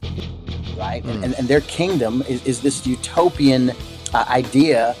right? And their kingdom is this utopian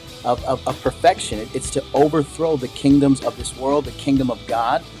idea of perfection. It's to overthrow the kingdoms of this world, the kingdom of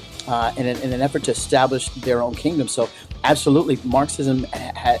God, in an effort to establish their own kingdom. So absolutely, Marxism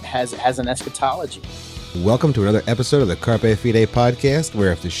has an eschatology. Welcome to another episode of the Carpe Fide podcast,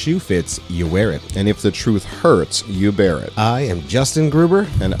 where if the shoe fits, you wear it. And if the truth hurts, you bear it. I am Justin Gruber.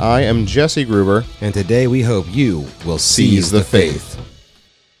 And I am Jesse Gruber. And today we hope you will seize the faith.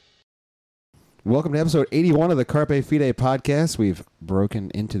 Welcome to episode 81 of the Carpe Fide podcast. We've broken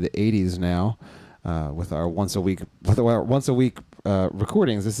into the 80s now with our once a week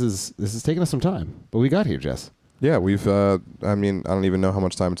recordings. This is taking us some time, but we got here, Jess. Yeah, we've. I don't even know how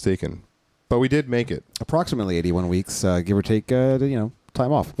much time it's taken. But we did make it. Approximately 81 weeks, give or take, time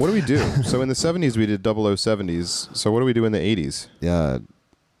off. What do we do? So in the 70s, we did 0070s. So what do we do in the 80s?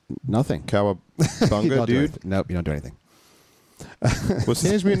 Nothing. Cowabunga, dude? Nope, you don't do anything. Was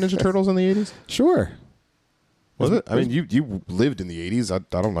Teenage Mutant Ninja Turtles in the 80s? Sure. Was it? I mean, you lived in the 80s. I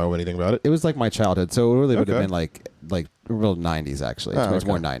don't know anything about it. It was like my childhood, so it really would have been like real 90s, actually. It's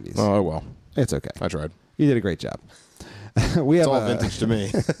more 90s. Oh, well. It's okay. I tried. You did a great job. It's all vintage to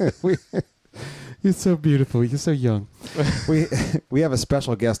me. You're so beautiful. You're so young. We have a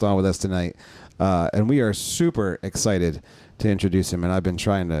special guest on with us tonight, and we are super excited to introduce him. And I've been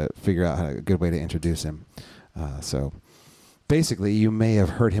trying to figure out a good way to introduce him. So basically, you may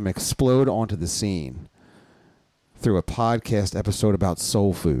have heard him explode onto the scene through a podcast episode about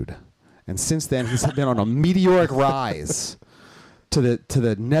soul food, and since then he's been on a meteoric rise to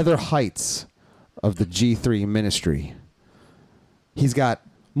the nether heights of the G3 ministry. He's got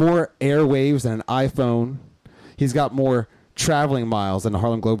more airwaves than an iPhone. He's got more traveling miles than the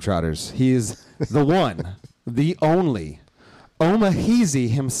Harlem Globetrotters. He is the one, the only, Omaheezy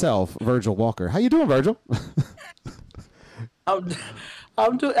himself, Virgil Walker. How you doing, Virgil?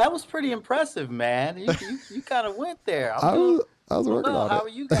 I'm doing. That was pretty impressive, man. You kind of went there. I was working on it. How are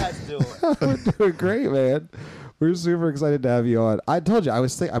you guys doing? We're doing great, man. We're super excited to have you on. I told you, I've been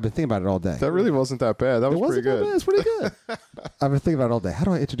thinking about it all day. That really wasn't that bad. That was pretty good. Bad. It's pretty good. I've been thinking about it all day. How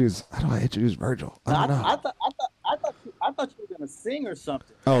do I introduce Virgil? I don't know. I thought you were gonna sing or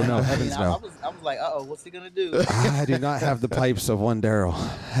something. Oh no, heavens no! I was like, what's he gonna do? I do not have the pipes of one Daryl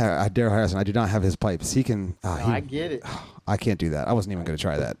Harrison. I do not have his pipes. He can. I get it. I can't do that. I wasn't even going to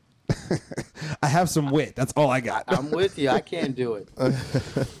try that. I have some wit. That's all I got. I'm with you. I can't do it.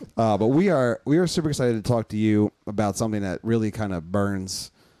 But we are super excited to talk to you about something that really kind of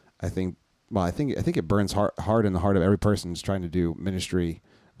burns. I think it burns hard in the heart of every person who's trying to do ministry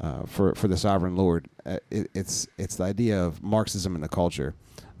for the sovereign Lord. It's the idea of Marxism in the culture.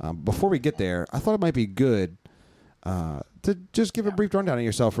 Before we get there, I thought it might be good to just give a brief rundown of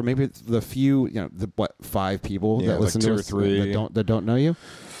yourself for maybe the few, 5 people that listen to us 2 or 3 that don't know you,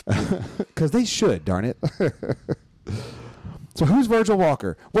 because they should, darn it. So who's Virgil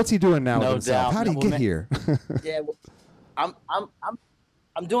Walker? What's he doing now with himself? How did he get here? Yeah, well,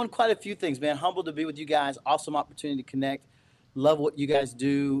 I'm doing quite a few things, man. Humbled to be with you guys. Awesome opportunity to connect. Love what you guys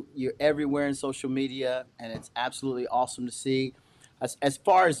do. You're everywhere in social media, and it's absolutely awesome to see. As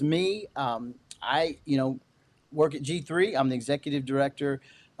far as me, I work at G3. I'm the executive director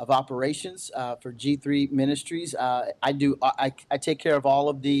of operations for G3 Ministries. I take care of all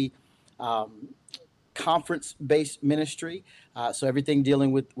of the conference-based ministry. So everything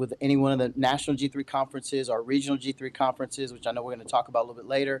dealing with any one of the national G3 conferences or regional G3 conferences, which I know we're going to talk about a little bit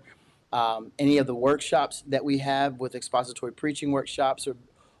later. Any of the workshops that we have with expository preaching workshops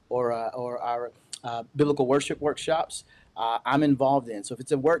or our biblical worship workshops, I'm involved in. So if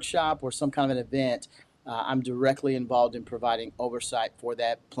it's a workshop or some kind of an event, I'm directly involved in providing oversight for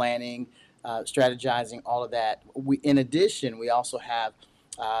that, planning, strategizing, all of that. In addition, we also have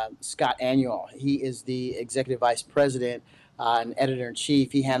Scott Annual. He is the executive vice president and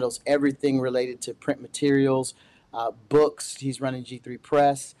editor-in-chief. He handles everything related to print materials, books. He's running G3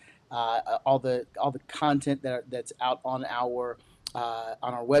 Press, all the content that's out on our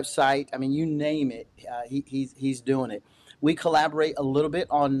website. I mean, you name it, he's doing it. We collaborate a little bit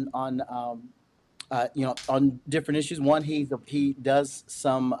on different issues. One, he does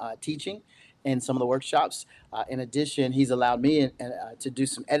some teaching in some of the workshops. In addition, he's allowed me to do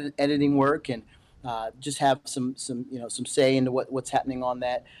some editing work and just have some say into what's happening on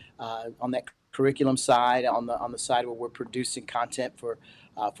that curriculum side, on the side where we're producing content for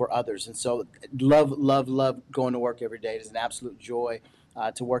others. And so love going to work every day. It is an absolute joy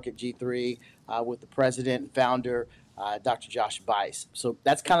to work at G3 with the president and founder, Dr. Josh Buice. So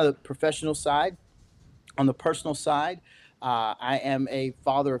that's kind of the professional side. On the personal side, I am a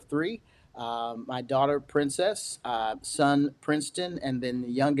father of 3. my daughter Princess, son Princeton, and then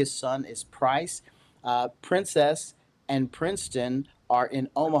the youngest son is Price. Princess and Princeton are in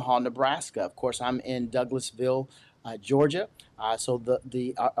Omaha, Nebraska. Of course, I'm in Douglasville, Georgia. So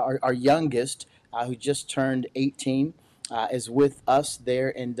our youngest, who just turned 18, is with us there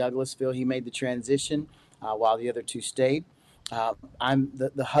in Douglasville. He made the transition while the other two stayed. I'm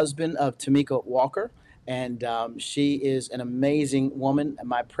the husband of Tamika Walker, and she is an amazing woman. And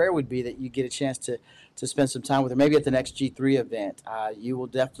my prayer would be that you get a chance to spend some time with her, maybe at the next G3 event. You will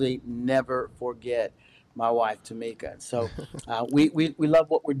definitely never forget my wife, Tamika. So we love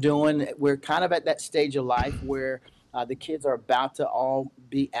what we're doing. We're kind of at that stage of life where the kids are about to all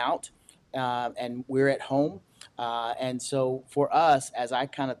be out, and we're at home. And so for us, as I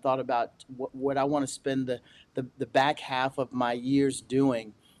kind of thought about what I want to spend the back half of my years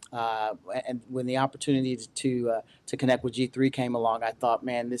doing, and when the opportunity to connect with G3 came along, I thought,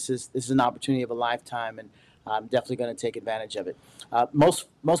 man, this is an opportunity of a lifetime, and I'm definitely going to take advantage of it.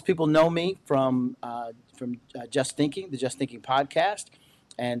 Most people know me from Just Thinking, the Just Thinking podcast,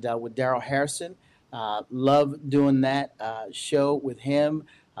 and with Daryl Harrison. Love doing that show with him.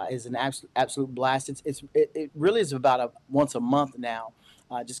 Is an absolute blast. It really is about once a month now.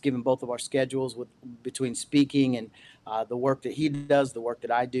 Just given both of our schedules between speaking and the work that he does, the work that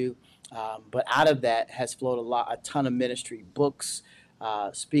I do. But out of that has flowed a ton of ministry, books,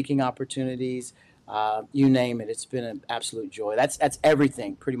 speaking opportunities, you name it. It's been an absolute joy. That's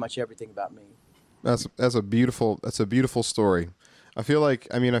everything, pretty much everything about me. That's a beautiful story. I feel like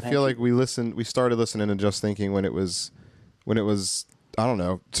we started listening to Just Thinking when it was I don't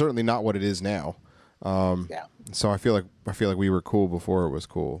know, certainly not what it is now. Yeah. So I feel like we were cool before it was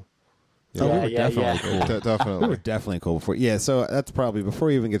cool. Yeah, we were definitely cool. Definitely. We were definitely cool before. Yeah, so that's probably, before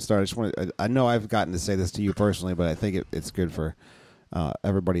we even get started, I know I've gotten to say this to you personally, but I think it's good for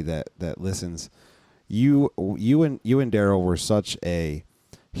everybody that listens. You and Daryl were such a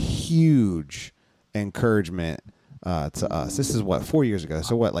huge encouragement to us. This is what, 4 years ago.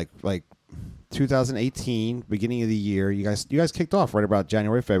 So what, like 2018, beginning of the year, you guys kicked off right about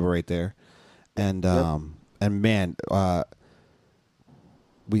January, February right there. And and man, I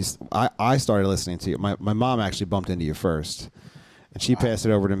started listening to you. My mom actually bumped into you first, and she passed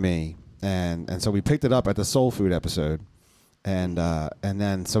it over to me, and so we picked it up at the Soul Food episode, and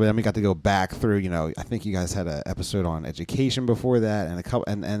then we got to go back through. You know, I think you guys had an episode on education before that, and a couple,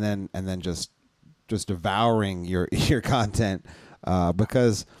 and then just devouring your content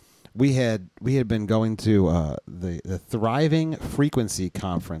because we had been going to the Thriving Frequency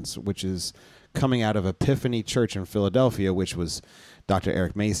Conference, which is coming out of Epiphany Church in Philadelphia, which was Dr.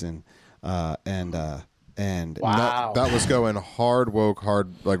 Eric Mason, and Wow. that was going hard,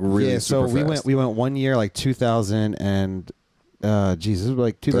 like really. Yeah, so super fast. we went 1 year, like 2000 and Jesus, it was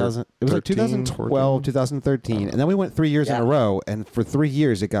like 2000. It was like 2012, 2013, and then we went 3 years in a row, and for 3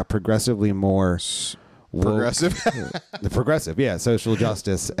 years it got progressively more progressive. The progressive, yeah, social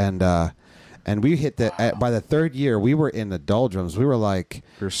justice, and we hit by the third year, we were in the doldrums. We were like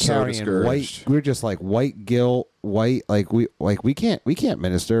carrying white. We were just like white guilt, white. We can't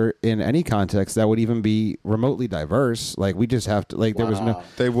minister in any context that would even be remotely diverse. Like we just have to. Like there was no.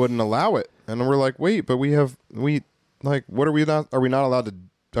 They wouldn't allow it, and we're like, wait, but what are we not? Are we not allowed to?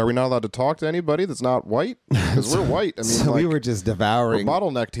 Are we not allowed to talk to anybody that's not white? Because we're white. I mean, so we were just devouring. We're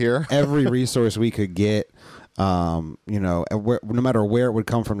bottlenecked here. Every resource we could get. No matter where it would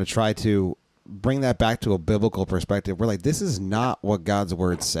come from, to try to bring that back to a biblical perspective. We're like, this is not what God's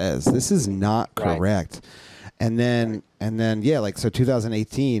word says. This is not correct. Right. And then, so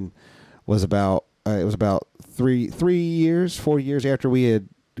 2018 was about, it was about 4 years after we had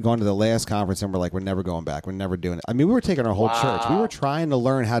gone to the last conference, and we're like, we're never going back. We're never doing it. I mean, we were taking our whole church. We were trying to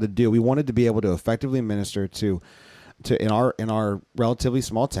learn how to we wanted to be able to effectively minister to in our relatively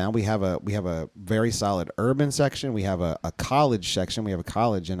small town. We have a very solid urban section. We have a college section. We have a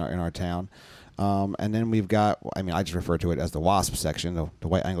college in our town. And then we've got, I just refer to it as the WASP section, the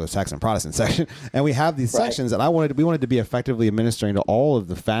White Anglo-Saxon Protestant section. And we have these sections, and we wanted to be effectively administering to all of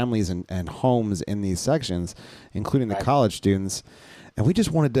the families and homes in these sections, including the college students. And we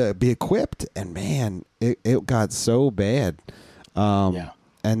just wanted to be equipped. And man, it got so bad. And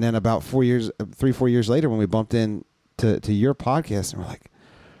then about 4 years later, when we bumped in to your podcast, and we're like,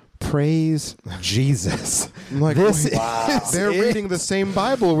 praise Jesus. I'm like, they're reading the same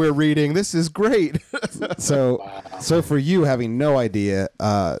Bible we're reading. This is great. So for you, having no idea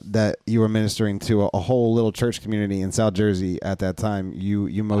that you were ministering to a whole little church community in South Jersey at that time,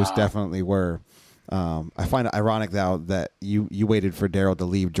 you most definitely were. I find it ironic now that you waited for Daryl to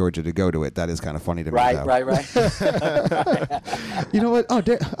leave Georgia to go to it. That is kind of funny to me. Right, though. right. You know what? Oh,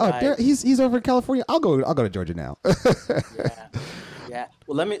 Right. he's over in California. I'll go to Georgia now. Yeah. Yeah.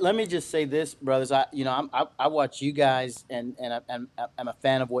 Well, let me just say this, brothers. I watch you guys, and I'm a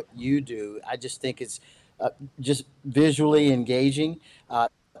fan of what you do. I just think it's just visually engaging,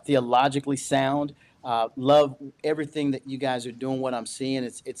 theologically sound. Love everything that you guys are doing. What I'm seeing,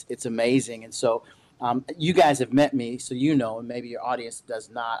 it's amazing. And so, you guys have met me, so you know, and maybe your audience does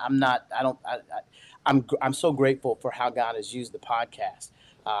not. I'm not. I don't. I'm so grateful for how God has used the podcast.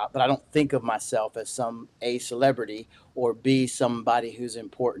 But I don't think of myself as A, celebrity, or B, somebody who's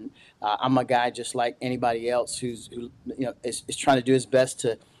important. I'm a guy just like anybody else who is trying to do his best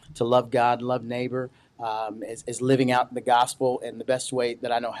to love God, love neighbor, is living out the gospel in the best way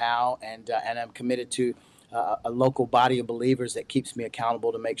that I know how, and I'm committed to a local body of believers that keeps me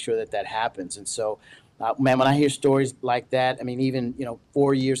accountable to make sure that happens. And so, man, when I hear stories like that, I mean, even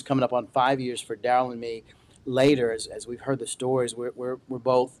 4 years coming up on 5 years for Daryl and me. Later, as we've heard the stories, we're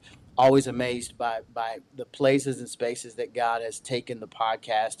both always amazed by the places and spaces that God has taken the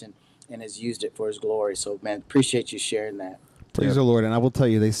podcast and has used it for His glory. So, man, appreciate you sharing that. Praise the Lord. And I will tell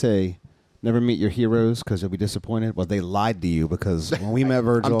you, they say, never meet your heroes because you'll be disappointed. Well, they lied to you because when we met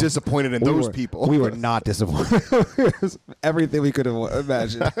Virgil, I'm disappointed in those people. We were not disappointed. It was everything we could have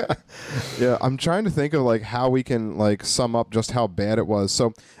imagined. Yeah, I'm trying to think of like how we can like sum up just how bad it was.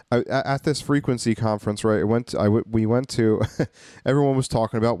 So at this frequency conference, right? We went to. Everyone was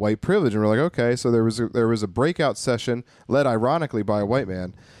talking about white privilege, and we're like, okay. So there was a breakout session led ironically by a white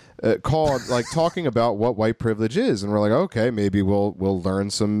man. Called like talking about what white privilege is, and we're like, okay, maybe we'll learn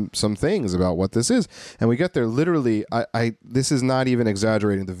some things about what this is. And we get there, literally, I this is not even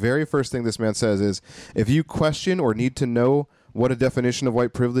exaggerating. The very first thing this man says is, if you question or need to know what a definition of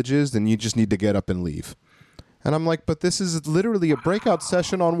white privilege is, then you just need to get up and leave. And I'm like, but this is literally a breakout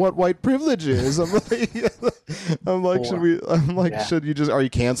session on what white privilege is. Should you just, are you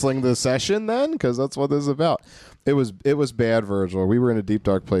canceling the session then? Because that's what this is about. It was bad, Virgil. We were in a deep,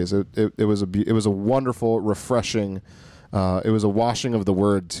 dark place. It was a wonderful, refreshing, it was a washing of the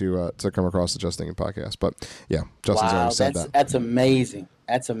word to come across the Just Thinking podcast. But yeah, Justin's already said that. That's amazing.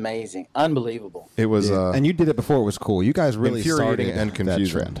 That's amazing. Unbelievable. It was, and you did it before it was cool. You guys really infuriating started and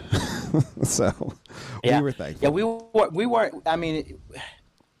confusing. that trend. So Yeah. we were thankful. Yeah, we weren't. I mean,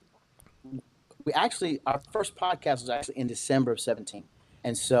 we actually, our first podcast was actually in December of 17,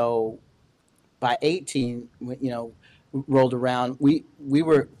 and so by 18, rolled around, we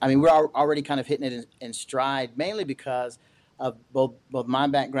were. I mean, we're already kind of hitting it in stride, mainly because of both my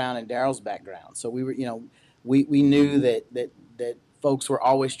background and Daryl's background. So we were, we knew that folks were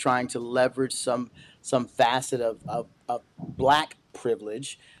always trying to leverage some facet of black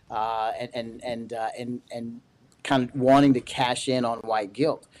privilege, and kind of wanting to cash in on white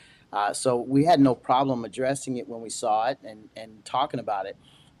guilt. So we had no problem addressing it when we saw it and talking about it.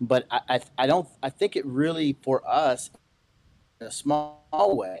 But I think it really, for us, in a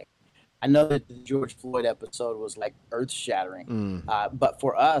small way, I know that the George Floyd episode was like earth shattering. But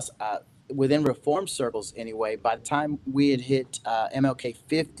for us, within reform circles anyway, by the time we had hit MLK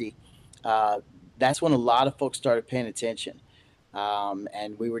 50, that's when a lot of folks started paying attention.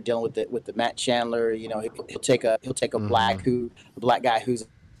 And we were dealing with the Matt Chandler. He'll take a black guy who's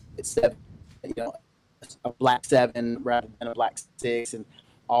a black 7 rather than a black 6, and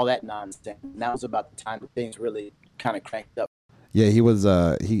all that nonsense. And that was about the time that things really kind of cranked up. Yeah, he was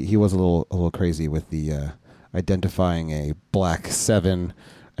he was a little crazy with the identifying a black 7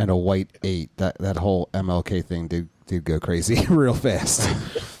 and a white 8. That whole MLK thing did go crazy real fast.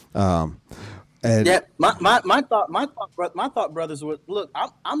 And yeah, my thought, brothers, were, look,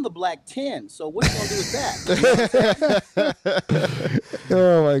 I'm the black 10, so what are you gonna do with that?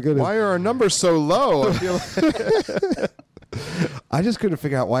 oh my goodness, why are our numbers so low? I feel I just couldn't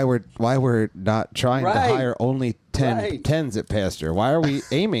figure out why we're not trying to hire only 10s at Pastor. Why are we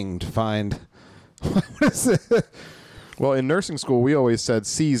aiming to find? What is it? Well, in nursing school, we always said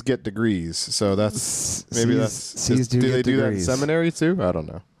C's get degrees, so that's maybe C's do they get do that in degrees. seminary too? I don't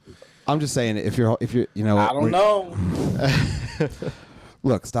know. I'm just saying, if you're I don't know.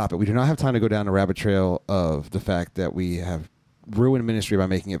 Look, stop it. We do not have time to go down the rabbit trail of the fact that we have ruined ministry by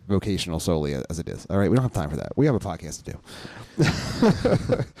making it vocational solely as it is. All right, we don't have time for that. We have a podcast to do.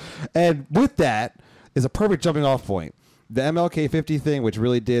 And with that is a perfect jumping off point. The MLK 50 thing, which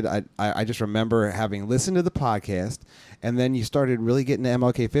really did, I just remember having listened to the podcast, and then you started really getting to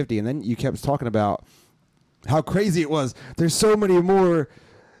MLK 50, and then you kept talking about how crazy it was. There's so many more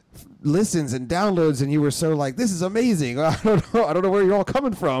listens and downloads, and you were so like, this is amazing. I don't know where you're all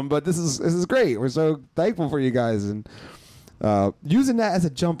coming from, but this is great. We're so thankful for you guys. And using that as a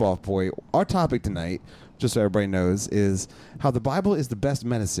jump off point, our topic tonight, just so everybody knows, is how the Bible is the best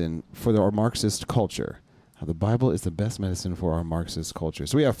medicine for our Marxist culture. How the Bible is the best medicine for our Marxist culture.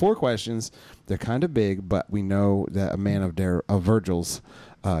 So we have 4 questions. They're kind of big, but we know that a man of Virgil's,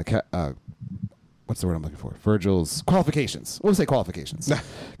 what's the word I'm looking for? Virgil's qualifications. We'll say qualifications.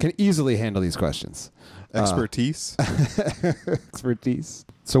 Can easily handle these questions. Expertise. Expertise.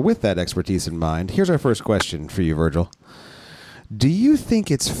 So with that expertise in mind, here's our first question for you, Virgil. Do you think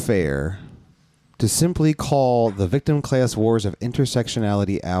it's fair to simply call the victim class wars of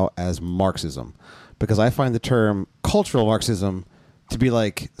intersectionality out as Marxism? Because I find the term cultural Marxism to be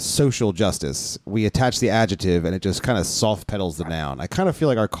like social justice. We attach the adjective and it just kind of soft pedals the noun. I kind of feel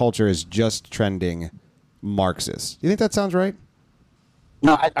like our culture is just trending Marxist. Do you think that sounds right?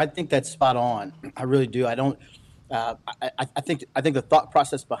 No, I think that's spot on. I really do. I don't. I think the thought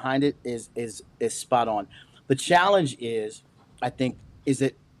process behind it is spot on. The challenge is, I think, is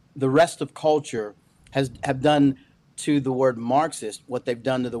that the rest of culture have done to the word Marxist what they've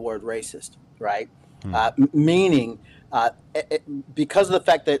done to the word racist, right? Meaning, because of the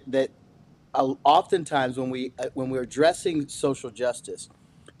fact that oftentimes when we're addressing social justice,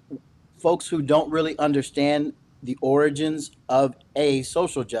 folks who don't really understand the origins of A,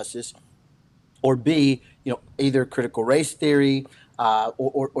 social justice, or B, either critical race theory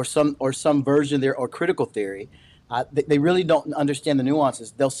or some version there, or critical theory, they really don't understand the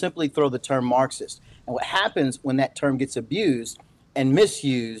nuances. They'll simply throw the term Marxist, and what happens when that term gets abused and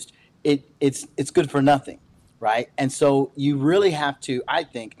misused, it's good for nothing, right? And so you really have to, I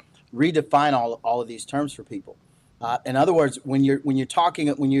think, redefine all of these terms for people. In other words, when you're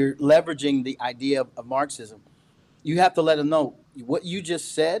leveraging the idea of Marxism, you have to let them know what you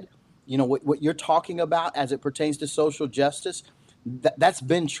just said. What you're talking about as it pertains to social justice, that's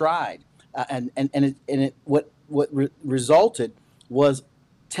been tried, what resulted was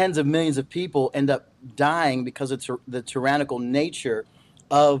tens of millions of people end up dying because of the tyrannical nature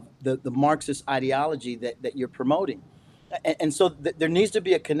of the Marxist ideology that you're promoting. And so there needs to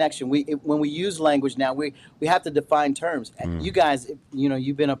be a connection. When we use language now, we have to define terms. And you guys,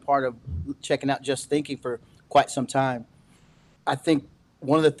 you've been a part of checking out Just Thinking for quite some time. I think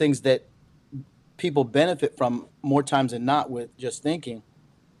one of the things that people benefit from more times than not with Just Thinking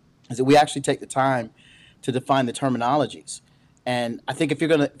is that we actually take the time to define the terminologies. And I think if you're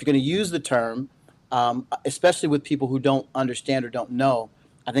gonna use the term, especially with people who don't understand or don't know,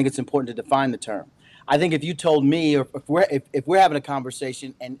 I think it's important to define the term. I think if you told me, or if we're having a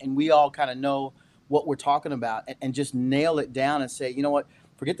conversation and we all kind of know what we're talking about, and just nail it down and say, you know what,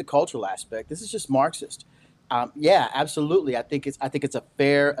 forget the cultural aspect. This is just Marxist. Yeah, absolutely. I think it's a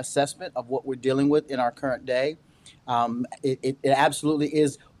fair assessment of what we're dealing with in our current day. It absolutely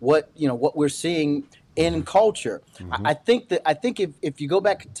is what we're seeing in culture. Mm-hmm. I think if you go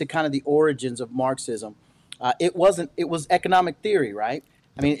back to kind of the origins of Marxism, it was economic theory, right?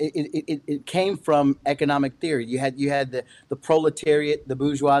 I mean, it came from economic theory. You had the proletariat, the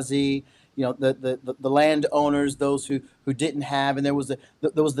bourgeoisie, the landowners, those who didn't have, and there was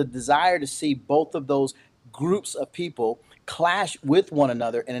the desire to see both of those groups of people clash with one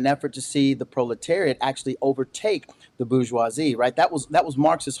another in an effort to see the proletariat actually overtake the bourgeoisie, right? That was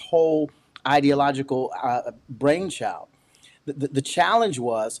Marx's whole ideological brainchild. The challenge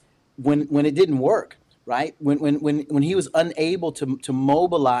was when it didn't work, right? When he was unable to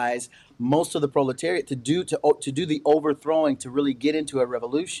mobilize most of the proletariat to do the overthrowing, to really get into a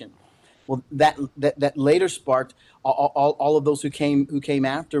revolution. Well, that later sparked all of those who came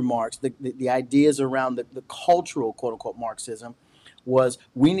after Marx. The ideas around the cultural, quote unquote, Marxism was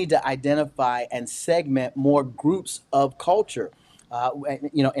we need to identify and segment more groups of culture.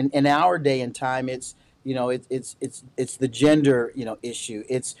 In our day and time, it's the gender issue.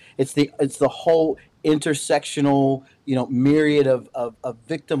 It's the whole intersectional myriad of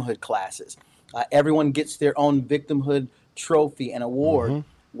victimhood classes. Everyone gets their own victimhood trophy and award. Mm-hmm.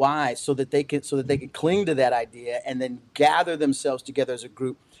 Why? So that they could cling to that idea and then gather themselves together as a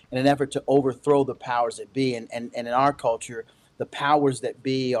group in an effort to overthrow the powers that be. And in our culture, the powers that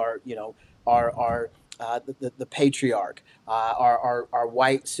be are the patriarch, are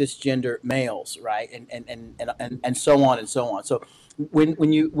white cisgender males, right? And so on and so on. So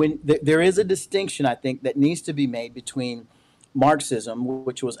when there is a distinction, I think, that needs to be made between Marxism,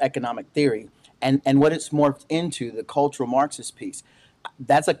 which was economic theory, and what it's morphed into, the cultural Marxist piece.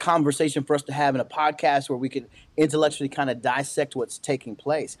 That's a conversation for us to have in a podcast where we can intellectually kind of dissect what's taking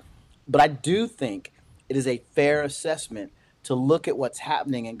place. But I do think it is a fair assessment to look at what's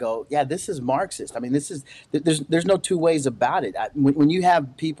happening and go, yeah, this is Marxist. I mean, there's no two ways about it. When you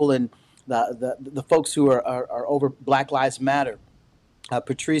have people in the folks who are over Black Lives Matter,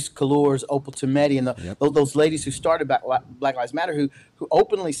 Patrice Cullors, Opal Tometi, and those ladies who started Black Lives Matter, who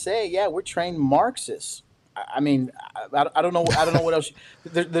openly say, yeah, we're trained Marxists. I mean, I don't know what else.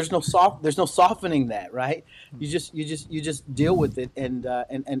 There's no softening that, right? You just deal with it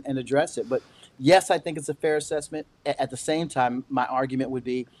and address it. But yes, I think it's a fair assessment. At the same time, my argument would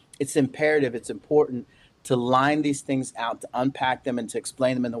be it's imperative, it's important to line these things out, to unpack them, and to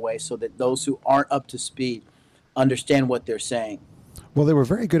explain them in a way so that those who aren't up to speed understand what they're saying. Well, they were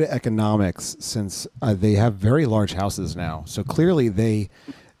very good at economics since they have very large houses now. So clearly they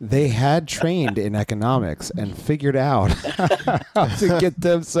had trained in economics and figured out how to get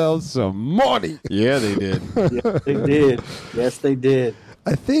themselves some money. Yeah, they did. Yes, they did. Yes, they did.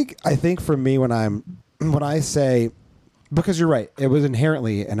 I think for me when I say, because you're right, it was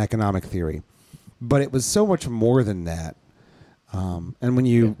inherently an economic theory, but it was so much more than that. And when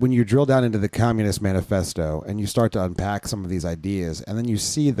you drill down into the Communist Manifesto and you start to unpack some of these ideas, and then you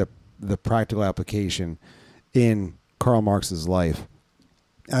see the practical application in Karl Marx's life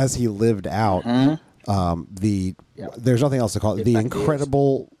as he lived out there's nothing else to call it, the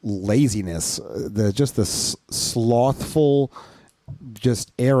incredible laziness, the slothful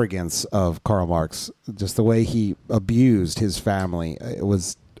just arrogance of Karl Marx, just the way he abused his family.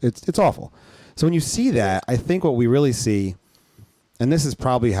 It's awful. So when you see that, I think what we really see, and this is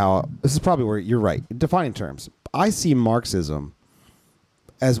probably where you're right, defining terms. I see Marxism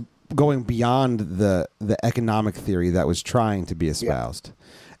as going beyond the economic theory that was trying to be espoused,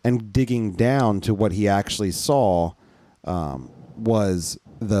 and digging down to what he actually saw was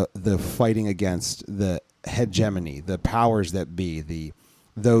the fighting against the hegemony, the powers that be,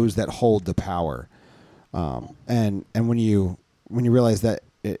 those that hold the power, and when you realize that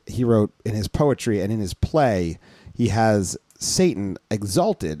he wrote in his poetry and in his play, he has Satan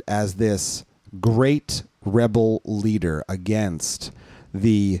exalted as this great rebel leader against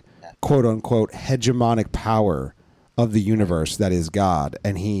the quote unquote hegemonic power of the universe that is God,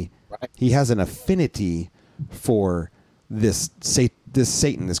 and he has an affinity for this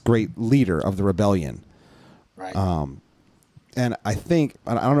Satan, this great leader of the rebellion. Right. And I think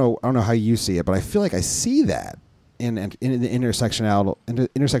I don't know how you see it, but I feel like I see that in the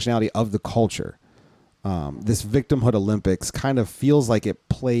intersectionality of the culture. This victimhood Olympics kind of feels like it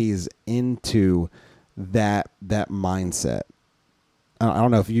plays into that mindset. I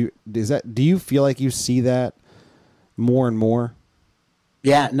don't know if do you feel like you see that more and more?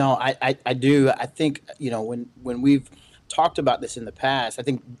 Yeah, no, I do. I think, when we've talked about this in the past, I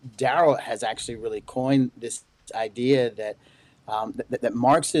think Darrell has actually really coined this idea that that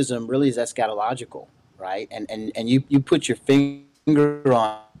Marxism really is eschatological, right? And you put your finger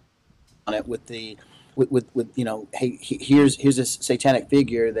on it with hey, here's this satanic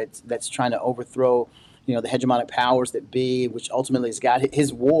figure that's trying to overthrow the hegemonic powers that be, which ultimately is God.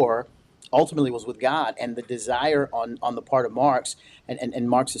 His war ultimately was with God, and the desire on the part of Marx and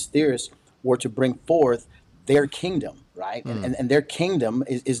Marxist theorists were to bring forth their kingdom, right? And their kingdom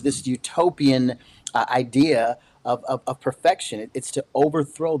is this utopian idea of perfection. It's to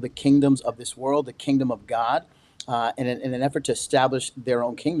overthrow the kingdoms of this world, the kingdom of God, in an effort to establish their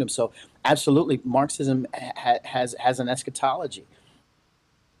own kingdom. So absolutely, Marxism has an eschatology.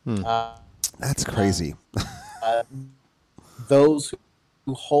 That's crazy. Those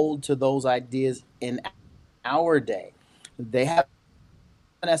who hold to those ideas in our day, they have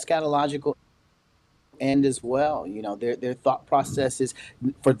an eschatological end as well. Their thought process is,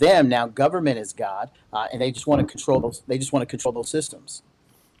 for them now, government is God, and they just want to control those. They just want to control those systems.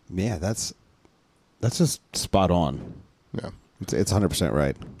 Yeah, that's just spot on. Yeah, it's 100%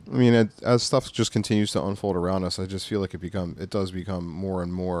 right. I mean, as stuff just continues to unfold around us, I just feel like it does become more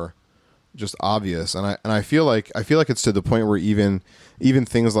and more just obvious, and I feel like it's to the point where even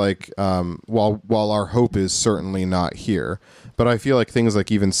things like while our hope is certainly not here, but I feel like things like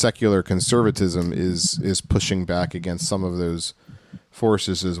even secular conservatism is pushing back against some of those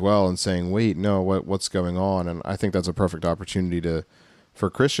forces as well, and saying, wait, no, what's going on? And I think that's a perfect opportunity for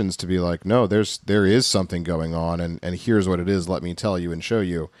Christians to be like, no, there is something going on, and here's what it is. Let me tell you and show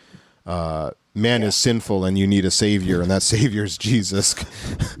you. Man is sinful, and you need a savior, and that savior is Jesus.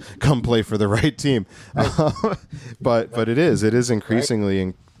 Come play for the right team. But it is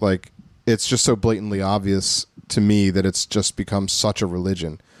increasingly like, it's just so blatantly obvious to me that it's just become such a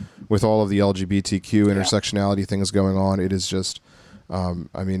religion with all of the LGBTQ intersectionality things going on. It is just,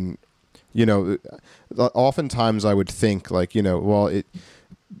 oftentimes I would think like,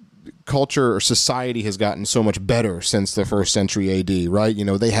 culture or society has gotten so much better since the first century AD, right? You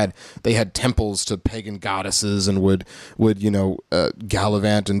know, they had temples to pagan goddesses and would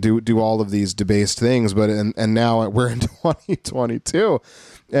gallivant and do all of these debased things. But and now we're in 2022,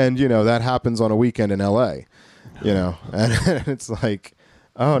 and you know that happens on a weekend in LA, you know, and it's like,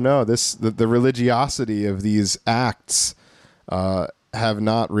 oh no, the religiosity of these acts have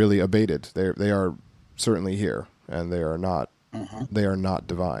not really abated. They are certainly here, and they are not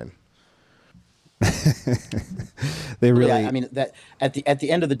divine. They really. Yeah, I mean that at the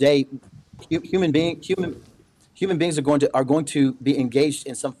end of the day, human beings are going to be engaged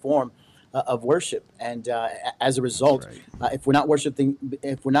in some form of worship, and as a result, if we're not worshiping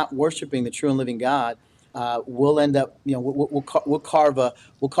the true and living God, we'll end up, you know, we'll carve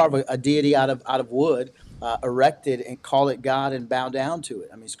a deity out of wood, erected, and call it God and bow down to it.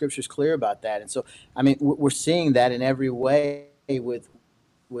 I mean, Scripture's clear about that, and so I mean we're seeing that in every way with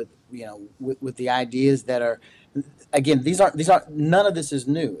the ideas that are, again, these aren't none of this is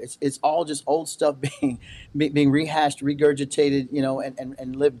new. It's all just old stuff being rehashed, regurgitated, you know,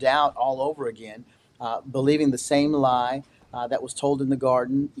 and lived out all over again, believing the same lie that was told in the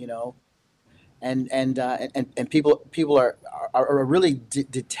garden, you know, and people are really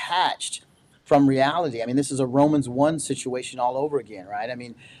detached from reality. I mean, this is a Romans 1 situation all over again, right? I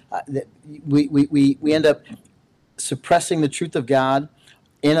mean, we end up suppressing the truth of God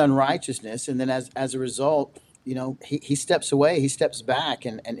in unrighteousness, and then as a result, you know, he steps away, he steps back,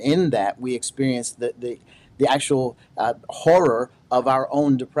 and in that we experience the actual horror of our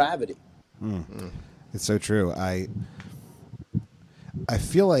own depravity. It's so true. I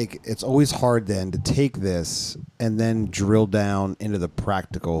feel like it's always hard then to take this and then drill down into the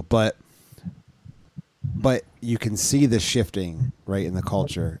practical, but you can see the shifting right in the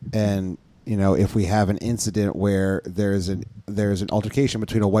culture. And you know, if we have an incident where there's an altercation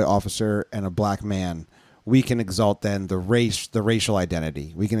between a white officer and a black man, we can exalt then the racial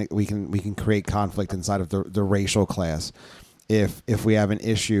identity. We can create conflict inside of the racial class. If we have an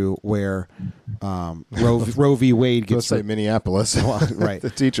issue where Roe v. Wade gets, let's say Minneapolis, right? the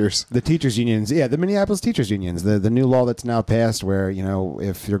teachers unions, the Minneapolis teachers unions, the new law that's now passed, where you know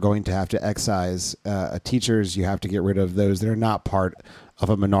if you're going to have to excise teachers, you have to get rid of those that are not part of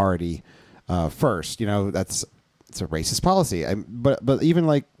a minority first. You know, it's a racist policy. But even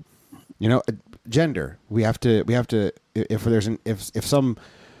like, you know, gender, we have to if some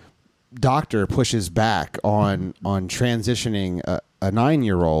doctor pushes back on transitioning a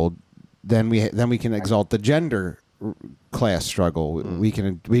 9-year-old, then we can exalt the gender class struggle. We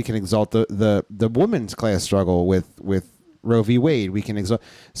can exalt the women's class struggle with Roe v. Wade. We can exalt.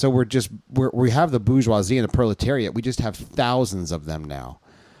 So we have the bourgeoisie and the proletariat. We just have thousands of them now,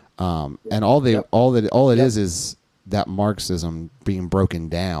 and all it is that Marxism being broken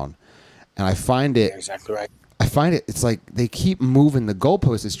down. And I find it exactly right. I find it's like they keep moving the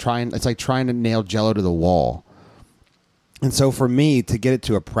goalposts. It's like trying to nail Jello to the wall. And so for me to get it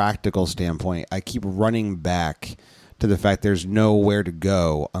to a practical standpoint, I keep running back to the fact there's nowhere to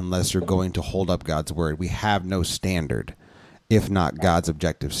go unless you're going to hold up God's word. We have no standard, if not God's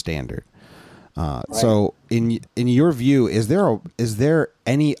objective standard. Right. So in your view, is there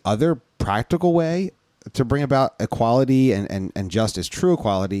any other practical way to bring about equality and justice, true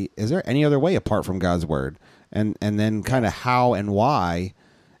equality? Is there any other way apart from God's word? And then kind of how and why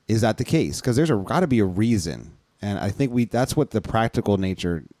is that the case? Because there's got to be a reason. And I think that's what the practical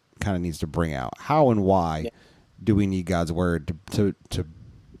nature kind of needs to bring out. How and why do we need God's word to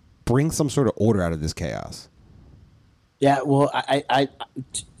bring some sort of order out of this chaos? Yeah, well,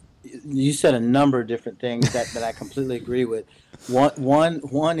 you said a number of different things that I completely agree with.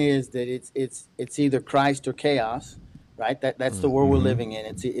 One is that it's either Christ or chaos, right? That's the world we're living in.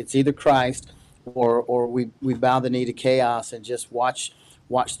 It's either Christ or we bow the knee to chaos and just watch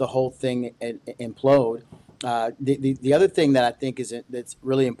the whole thing implode. The other thing that I think that's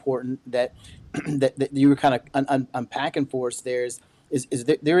really important that you were kind of unpacking for us there is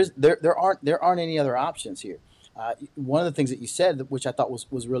there aren't any other options here. One of the things that you said, which I thought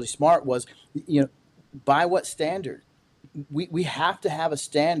was really smart, was, you know, by what standard? We have to have a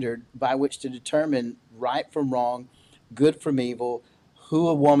standard by which to determine right from wrong, good from evil, who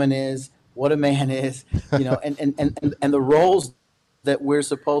a woman is, what a man is, you know, and the roles that we're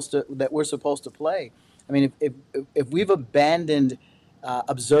supposed to play. I mean, if we've abandoned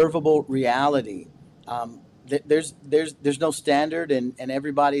observable reality, there's no standard, and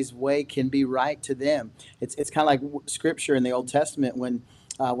everybody's way can be right to them. It's kind of like Scripture in the Old Testament when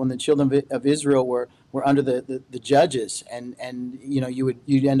the children of Israel were under the judges, and you know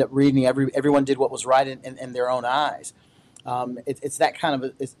you'd end up reading everyone did what was right in their own eyes. It's that kind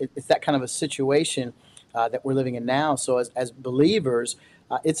of it's that kind of a situation that we're living in now. So as believers,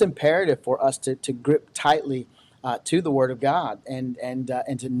 it's imperative for us to grip tightly to the Word of God and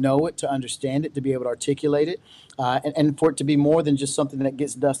to know it, to understand it, to be able to articulate it, and for it to be more than just something that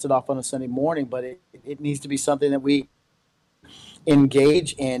gets dusted off on a Sunday morning, but it needs to be something that we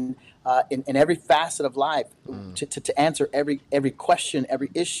engage in every facet of life to answer every question,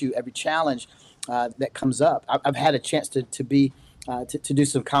 every issue, every challenge that comes up. I've had a chance to do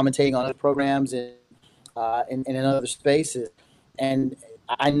some commentating on other programs and in other spaces, and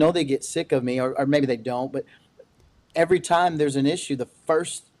I know they get sick of me, or maybe they don't, but every time there's an issue, the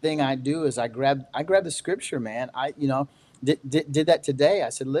first thing I do is I grab the scripture, man. I did that today. I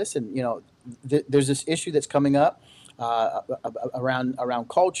said, listen, there's this issue that's coming up around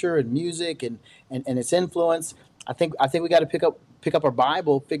culture and music and its influence. I think we got to pick up our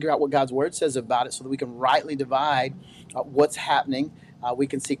Bible, figure out what God's Word says about it, so that we can rightly divide what's happening. We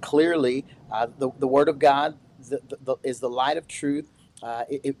can see clearly the Word of God is the light of truth.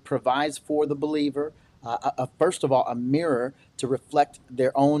 It provides for the believer, first of all, a mirror to reflect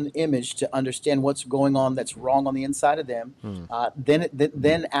their own image, to understand what's going on that's wrong on the inside of them.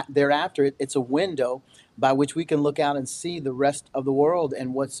 Thereafter, it's a window by which we can look out and see the rest of the world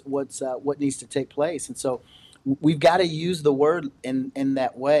and what needs to take place. And so we've got to use the Word in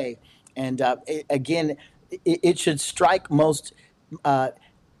that way. And it should strike most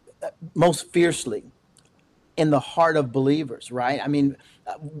fiercely in the heart of believers, right? I mean,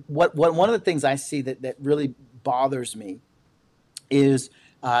 one of the things I see that really bothers me is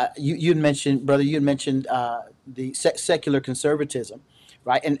you had mentioned, brother, the secular conservatism,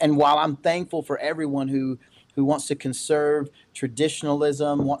 right? And while I'm thankful for everyone who wants to conserve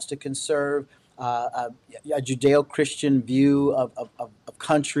traditionalism, wants to conserve a Judeo-Christian view of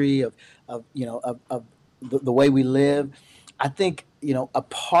country, of the way we live, I think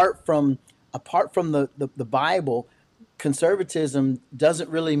apart from the Bible, conservatism doesn't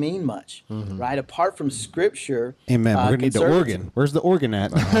really mean much, right? Apart from Scripture. Amen. We're gonna need the organ. Where's the organ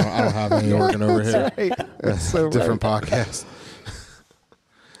at? I don't have any organ over here. That's so Different podcast.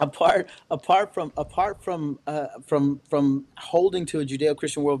 Apart from holding to a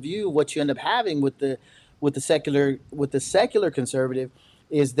Judeo-Christian worldview, what you end up having with the secular conservative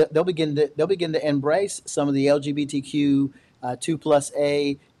is that they'll begin to embrace some of the LGBTQ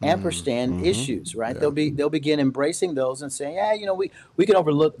 2+A ampersand issues, right? Yeah. They'll begin embracing those and saying, yeah, we can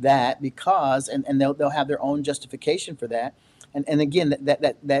overlook that because, and they'll have their own justification for that. And again,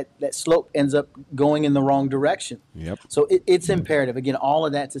 that slope ends up going in the wrong direction. Yep. So it's imperative. Again, all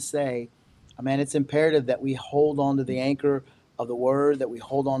of that to say, man, it's imperative that we hold on to the anchor of the Word, that we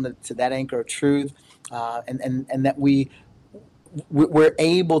hold on to that anchor of truth, and that we're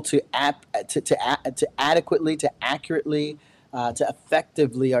able to adequately, to accurately, to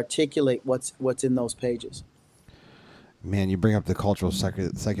effectively articulate what's in those pages. Man, you bring up the cultural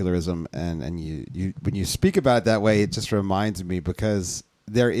secularism, and you when you speak about it that way, it just reminds me, because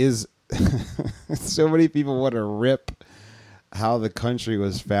there is so many people want to rip how the country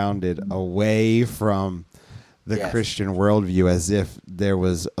was founded away from the Christian worldview, as if there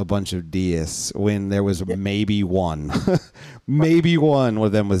was a bunch of deists, when there was maybe one. Maybe one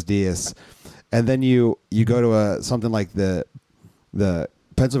of them was deists. And then you go to something like the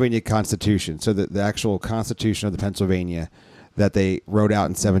Pennsylvania Constitution, so the actual Constitution of the Pennsylvania that they wrote out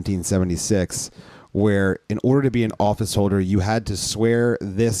in 1776, where in order to be an office holder, you had to swear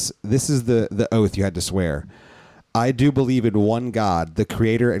this is the oath you had to swear. I do believe in one God, the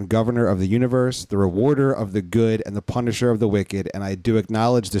creator and governor of the universe, the rewarder of the good and the punisher of the wicked, and I do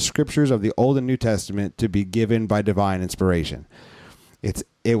acknowledge the scriptures of the Old and New Testament to be given by divine inspiration.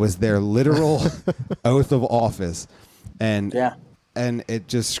 It was their literal oath of office. And it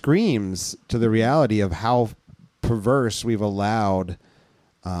just screams to the reality of how perverse we've allowed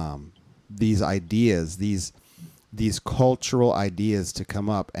these ideas, these cultural ideas to come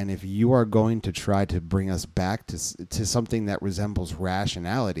up. And if you are going to try to bring us back to something that resembles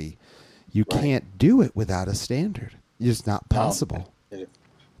rationality, you can't do it without a standard. It's just not possible.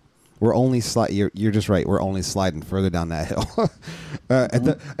 We're only you're just right. We're only sliding further down that hill.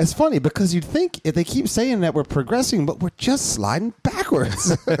 It's funny because you'd think if they keep saying that we're progressing, but we're just sliding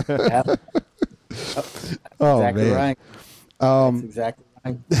backwards. Exactly right. That's exactly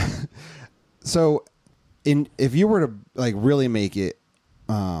right. So, if you were to really make it,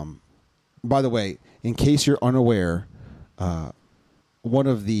 by the way, in case you're unaware, one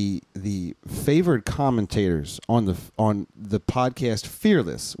of the favored commentators on the podcast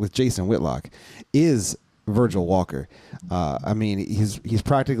Fearless with Jason Whitlock is Virgil Walker. I mean, he's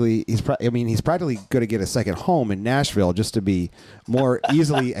practically going to get a second home in Nashville just to be more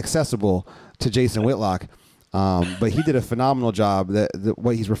easily accessible to Jason Whitlock. But he did a phenomenal job.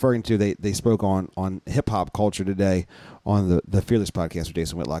 What he's referring to, they spoke on hip hop culture today on the Fearless podcast with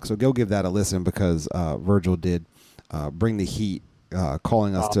Jason Whitlock. So go give that a listen, because Virgil did bring the heat,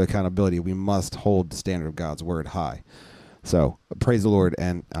 calling us to accountability. We must hold the standard of God's word high. So praise the Lord,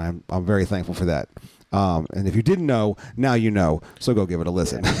 and I'm very thankful for that. And if you didn't know, now you know. So go give it a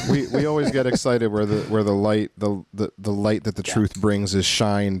listen. We always get excited where the light the light that the truth brings is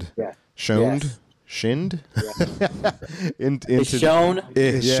shined, shoned. Yes. Shinned It's shown.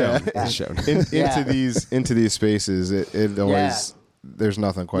 It's shown. Into these spaces. It always there's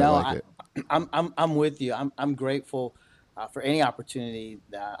nothing quite like it. I'm with you. I'm grateful for any opportunity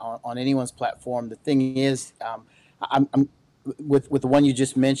on anyone's platform. The thing is, I'm with the one you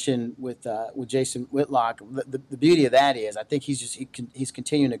just mentioned with Jason Whitlock. The beauty of that is, I think he's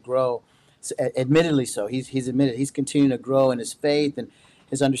continuing to grow. Admittedly, so he's admitted he's continuing to grow in his faith and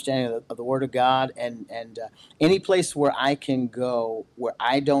his understanding of the Word of God, and any place where I can go where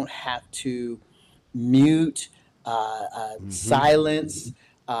I don't have to mute, silence,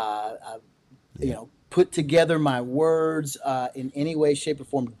 put together my words in any way, shape, or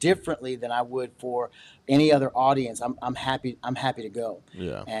form differently than I would for any other audience. I'm happy to go.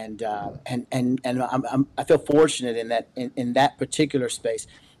 Yeah. And I feel fortunate in that particular space.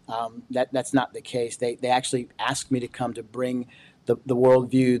 That's not the case. They actually asked me to come to bring the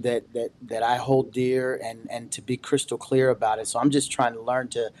worldview that I hold dear and to be crystal clear about it. So I'm just trying to learn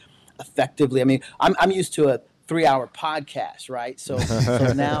to effectively. I mean, I'm used to a 3-hour podcast, right? So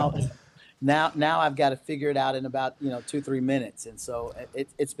now I've got to figure it out in about 2-3 minutes, and so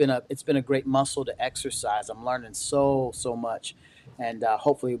it's been a great muscle to exercise. I'm learning so much, and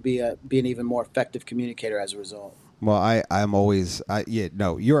hopefully be an even more effective communicator as a result. Well,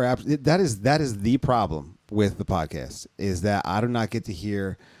 you're that is the problem with the podcast, is that I do not get to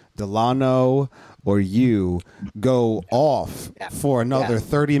hear Delano or you go off for another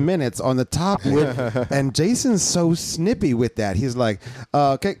 30 minutes on the topic. And Jason's so snippy with that. He's like,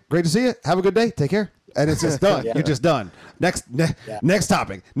 okay, great to see you. Have a good day. Take care. And it's just done. You're just done. Next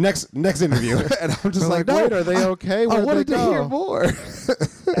topic. Next interview. And I'm just like, no, wait, are they okay? I wanted to hear more.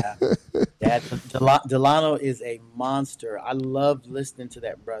 Delano is a monster. I love listening to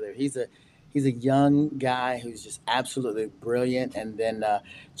that brother. He's a young guy who's just absolutely brilliant. And then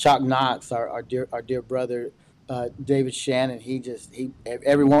Chalk Knox, our dear brother, David Shannon. He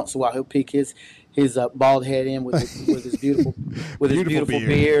every once in a while he'll peek his bald head in with his beautiful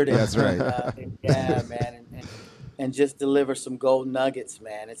beard. And, that's right. Man, and just deliver some gold nuggets,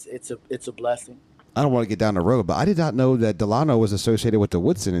 man. It's a blessing. I don't want to get down the road, but I did not know that Delano was associated with the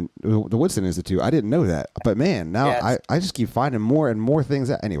Woodson Institute. I didn't know that. But man, now I just keep finding more and more things.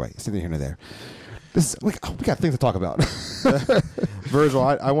 Anyway, it's neither here nor there. We got things to talk about. Virgil,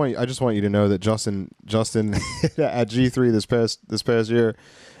 I just want you to know that Justin at G3 this past year,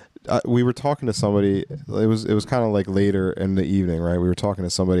 we were talking to somebody. It was kind of like later in the evening, right? We were talking to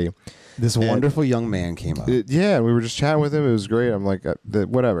somebody. This wonderful young man came up. And we were just chatting with him. It was great. I'm like,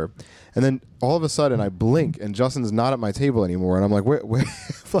 whatever. And then all of a sudden, I blink, and Justin's not at my table anymore. And I'm like,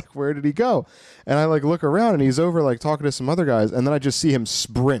 where did he go? And I look around, and he's over talking to some other guys. And then I just see him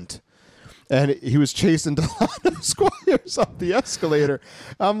sprint. And he was chasing Delano Squires up the escalator.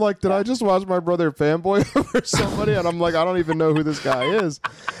 I'm like, did I just watch my brother fanboy over somebody? And I'm like, I don't even know who this guy is.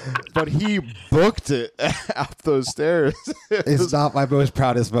 But he booked it up those stairs. It's not my most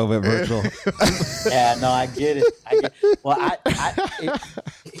proudest moment, Virgil. Yeah, no, I get it. Well,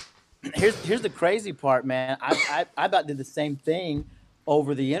 here's the crazy part, man. I about did the same thing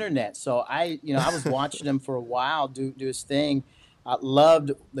over the internet. So I was watching him for a while do his thing. I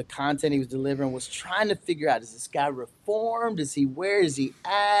loved the content he was delivering, was trying to figure out, is this guy reformed? Where is he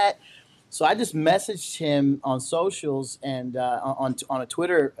at? So I just messaged him on socials and on a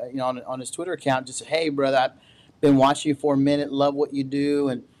Twitter, on his Twitter account, just said, hey, brother, I've been watching you for a minute, love what you do,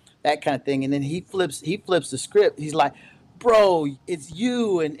 and that kind of thing. And then he flips the script. He's like, bro, it's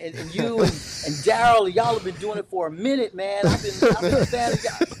you and you and Daryl. Y'all have been doing it for a minute, man. I've been a fan of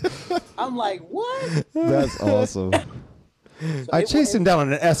y'all. I'm like, what? That's awesome. So I chased him down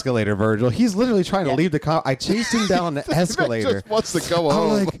on an escalator, Virgil. He's literally trying to leave the car. I chased him down on the escalator. Just wants to go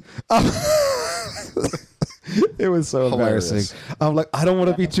home. It was so embarrassing. I'm like, I don't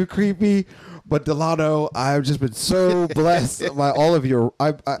want to be too creepy, But Delano, I've just been so blessed by all of your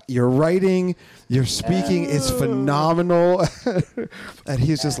writing, your speaking is phenomenal, and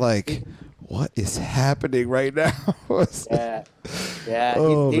he's just like, what is happening right now? Yeah, yeah.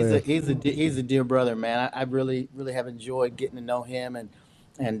 Oh, He's man. he's a dear brother, man. I really have enjoyed getting to know him, and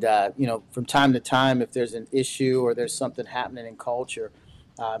from time to time, if there's an issue or there's something happening in culture,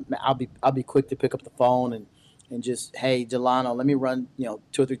 I'll be quick to pick up the phone and just, hey, Delano, let me run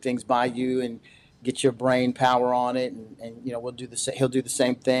two or three things by you and get your brain power on it, and we'll do he'll do the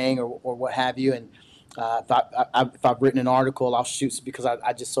same thing or what have you. And if I've written an article, I'll shoot, because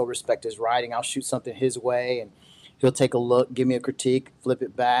I just so respect his writing. I'll shoot something his way, and he'll take a look, give me a critique, flip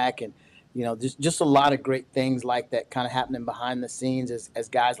it back, and just a lot of great things like that kind of happening behind the scenes as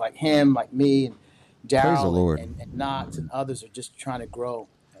guys like him, like me, and Praise the Daryl Lord. and Knox and others are just trying to grow.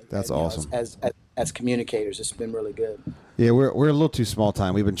 That's And, awesome. As communicators, it's been really good. Yeah, we're a little too small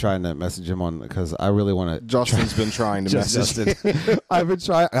time. We've been trying to message him on because I really want to. Justin's been trying to message. Justin. I've been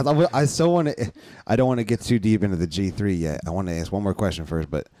trying. I so want to. I don't want to get too deep into the G3 yet. I want to ask one more question first,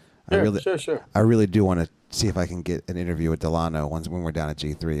 but Sure. I really do want to see if I can get an interview with Delano when we're down at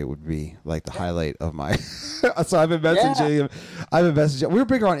G3. It would be like the highlight of my. So I've been messaging him. We're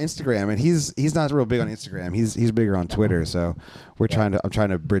bigger on Instagram, and he's not real big on Instagram. He's bigger on Twitter. So I'm trying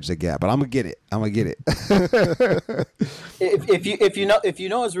to bridge the gap, but I'm gonna get it. If you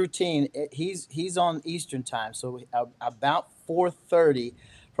know his routine, he's on Eastern time, so about 4:30,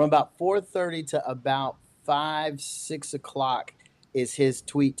 from about 4:30 to about 5-6 o'clock is his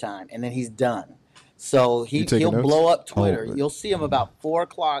tweet time, and then he's done. So he'll notes? blow up Twitter. Oh. You'll see him about 4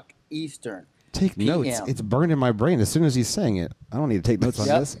 o'clock Eastern. Take notes. PM. It's burned in my brain as soon as he's saying it. I don't need to take notes on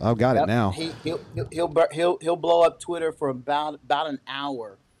Yep. this. I've got it now. He'll blow up Twitter for about an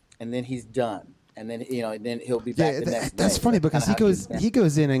hour, and then he's done. And then then he'll be back the next day. That's funny because he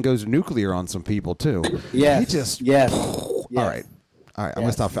goes in and goes nuclear on some people too. Yeah. He just Yes. All right. I'm gonna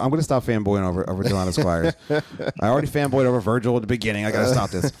Yes. stop. I'm gonna stop fanboying over Delano Squires. I already fanboyed over Virgil at the beginning. I gotta stop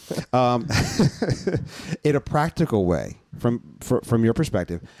this. In a practical way, from your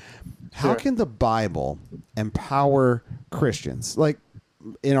perspective, how Sure. can the Bible empower Christians, like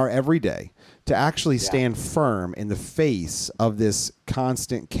in our everyday, to actually stand firm in the face of this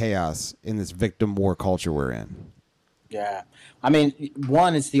constant chaos in this victim war culture we're in? Yeah. I mean,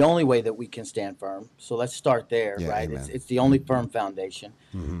 one, it's the only way that we can stand firm. So let's start there, Yeah, right? amen. It's the only firm foundation.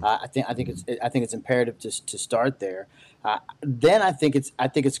 Mm-hmm. I think it's imperative to start there. Then I think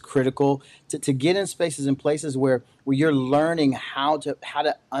it's critical to get in spaces and places where you're learning how to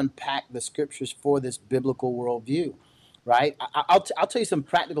unpack the scriptures for this biblical worldview, right? I'll tell you some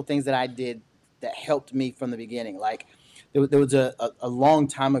practical things that I did that helped me from the beginning. Like there was a long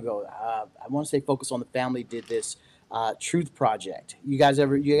time ago. I want to say Focus on the Family did this. Truth Project. You guys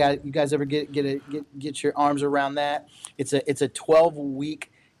ever get your arms around that? It's a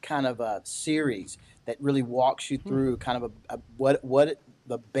 12-week kind of a series that really walks you through kind of what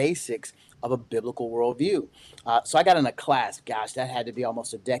the basics of a biblical worldview. So I got in a class. Gosh, that had to be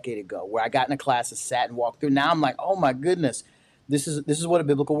almost a decade ago, where I got in a class and sat and walked through. Now I'm like, oh my goodness, this is what a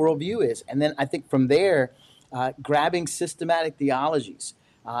biblical worldview is. And then I think from there, grabbing systematic theologies.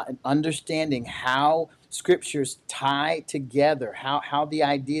 And understanding how scriptures tie together, how the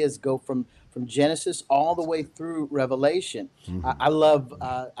ideas go from Genesis all the way through Revelation. Mm-hmm. I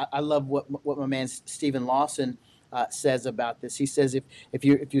love what my man Stephen Lawson says about this. He says if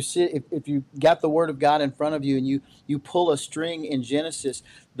you got the Word of God in front of you and you pull a string in Genesis,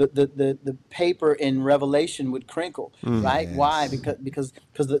 the paper in Revelation would crinkle, right? Yes. Why? Because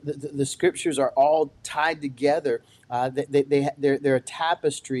the scriptures are all tied together. They're a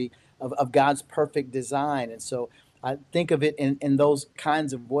tapestry of God's perfect design, and so I think of it in those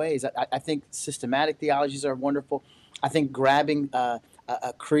kinds of ways. I think systematic theologies are wonderful. I think grabbing a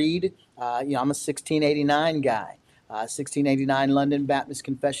creed. I'm a 1689 guy. 1689 London Baptist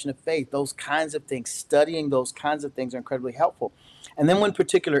Confession of Faith. Those kinds of things, studying those kinds of things are incredibly helpful. And then when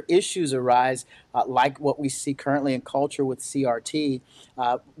particular issues arise, like what we see currently in culture with CRT,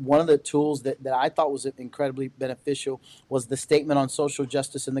 one of the tools that I thought was incredibly beneficial was the Statement on Social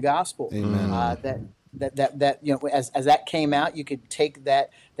Justice in the Gospel. Amen. That as that came out, you could take that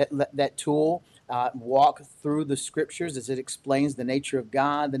tool, walk through the scriptures as it explains the nature of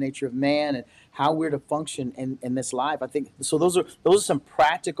God, the nature of man, and how we're to function in this life. I think so. Those are some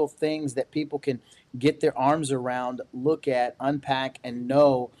practical things that people can get their arms around, look at, unpack, and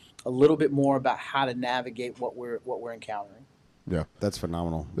know a little bit more about how to navigate what we're encountering. Yeah. That's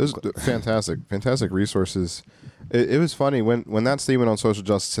phenomenal. There's fantastic resources. It was funny when that statement on social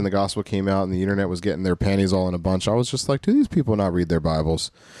justice in the gospel came out and the internet was getting their panties all in a bunch. I was just like, do these people not read their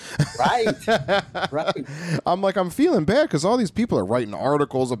Bibles? Right. Right. I'm feeling bad because all these people are writing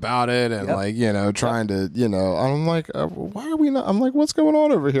articles about it and Yep. trying to, I'm like, why are we not? I'm like, what's going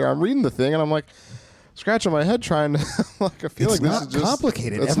on over here? I'm reading the thing and I'm like, scratching my head trying to like, I feel It's like not this is just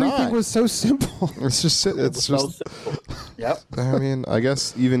complicated. It's Everything not. was so simple. It's just it's So just. simple. Yep. I mean, I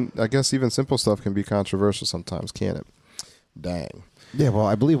guess even simple stuff can be controversial sometimes, can't it? Dang. Yeah, well,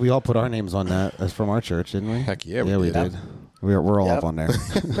 I believe we all put our names on that as from our church, didn't we? Heck yeah, we yeah, we did. did. We're all Yep. up on there.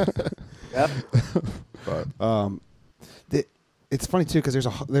 Yep. But It's funny too because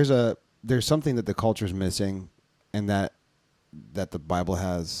there's something that the culture's missing, and that the Bible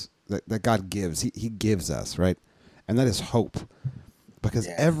has that God gives. He gives us, right, and that is hope, because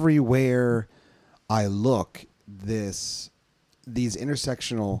Yeah. everywhere I look, these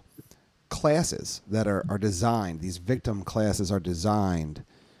intersectional classes that are designed, these victim classes are designed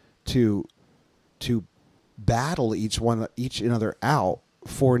to battle each another out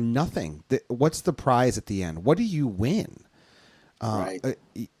for nothing. What's the prize at the end? What do you win? Right.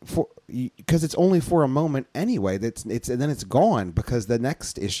 Because it's only for a moment anyway. It's and then it's gone because the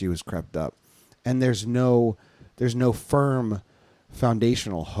next issue has crept up, and there's no firm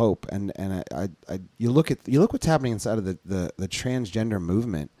foundational hope. And you look what's happening inside of the transgender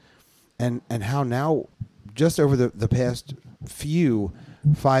movement, and how now just over the past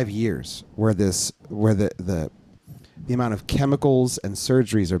 5 years where the amount of chemicals and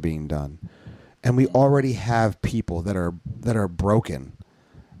surgeries are being done. And we already have people that are broken,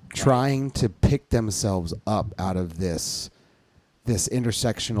 trying to pick themselves up out of this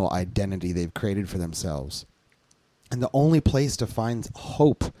intersectional identity they've created for themselves. And the only place to find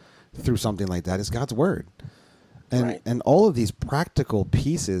hope through something like that is God's word. And Right. and all of these practical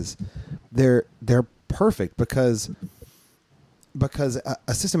pieces, they're perfect because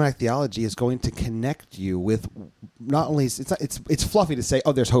a systematic theology is going to connect you with not only it's fluffy to say,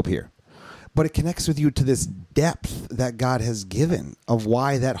 oh, there's hope here. But it connects with you to this depth that God has given of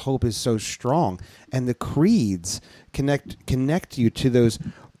why that hope is so strong. And the creeds connect you to those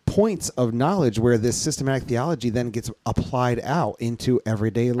points of knowledge where this systematic theology then gets applied out into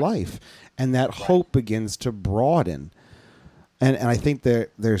everyday life. And that hope begins to broaden. And I think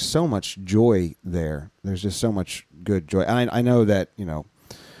there's so much joy there. There's just so much good joy. And I know that,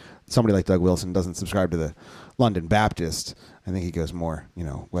 somebody like Doug Wilson doesn't subscribe to the London Baptist. I think he goes more,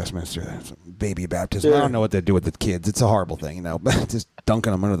 Westminster, baby baptism. Sure. I don't know what they do with the kids. It's a horrible thing, just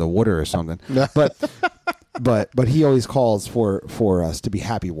dunking them under the water or something. But he always calls for us to be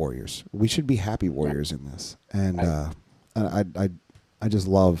happy warriors. We should be happy warriors in this. And I just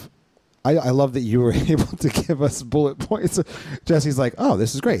love. I love that you were able to give us bullet points. Jesse's like, oh,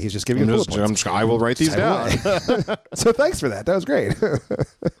 this is great. He's just giving you bullet points. I will write these down. So thanks for that. That was great.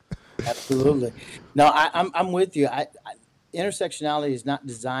 Absolutely. No, I'm with you. Intersectionality is not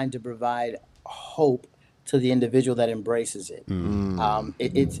designed to provide hope to the individual that embraces it.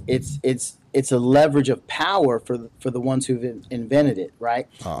 It's a leverage of power for the ones who've invented it, right?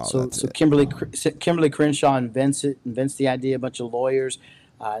 Oh, so that's it. Kimberly Crenshaw invents the idea. A bunch of lawyers,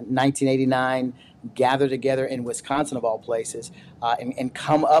 1989, gather together in Wisconsin of all places, and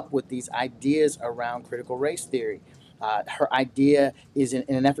come up with these ideas around critical race theory. Her idea is in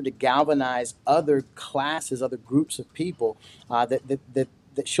an effort to galvanize other classes, other groups of people, that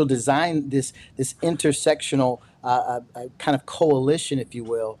she'll design this intersectional kind of coalition, if you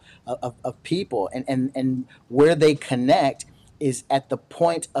will, of people, and where they connect is at the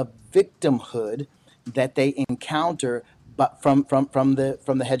point of victimhood that they encounter, but from the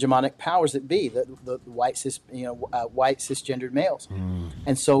hegemonic powers that be, the white cisgendered males,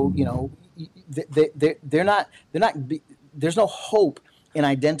 and so they're not there's no hope in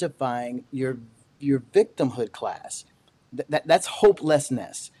identifying your victimhood class. That's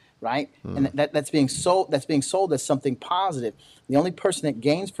hopelessness, right? And that's being sold as something positive. The only person that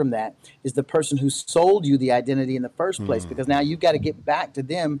gains from that is the person who sold you the identity in the first place, because now you've got to get back to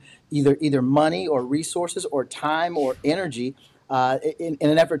them either money or resources or time or energy in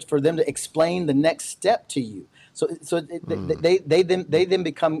an effort for them to explain the next step to you. They then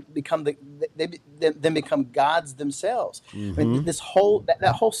become gods themselves. I mean, this whole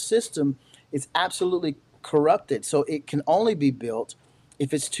that whole system is absolutely corrupted. So it can only be built,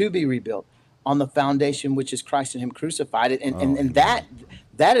 if it's to be rebuilt, on the foundation which is Christ and Him crucified. And that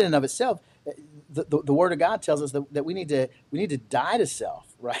in and of itself, the Word of God tells us that we need to die to self,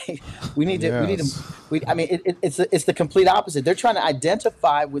 right? I mean, it's the complete opposite. They're trying to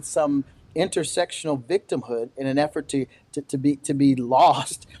identify with some intersectional victimhood in an effort to be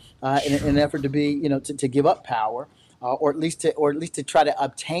lost, in an effort to be, to give up power, or at least to try to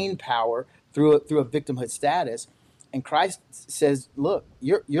obtain power through a victimhood status. And Christ says, look,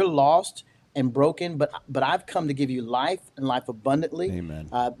 you're lost and broken, but I've come to give you life and life abundantly. Amen.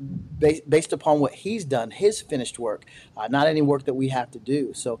 Based upon what He's done, His finished work, not any work that we have to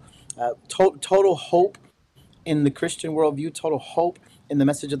do. So total hope in the Christian worldview, total hope in the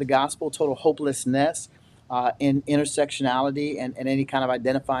message of the gospel, total hopelessness in intersectionality and any kind of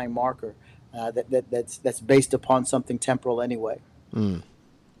identifying marker that's based upon something temporal anyway.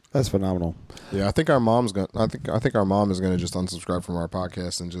 That's phenomenal. Yeah, I think our mom's gonna. I think our mom is gonna just unsubscribe from our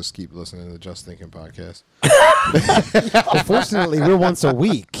podcast and just keep listening to the Just Thinking podcast. Unfortunately, we're once a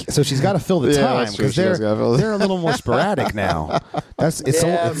week, so she's got to fill the Yeah, time that's true. because She does gotta fill the- they're a little more sporadic now.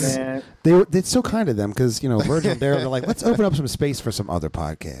 Man. It's so kind of them because Virgil and Daryl, they're like, let's open up some space for some other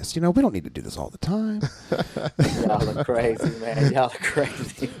podcasts. We don't need to do this all the time. Y'all are crazy, man. Y'all are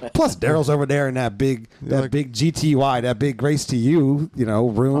crazy. Man. Plus, Daryl's over there in that big big GTY, that big Grace to You,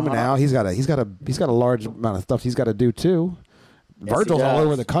 room now. He's got a large amount of stuff he's got to do too. Yes, Virgil's he all does.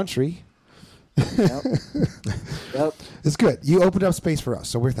 over the country. Yep. Yep. It's good. You opened up space for us,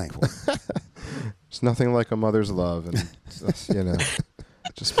 so we're thankful. It's nothing like a mother's love, and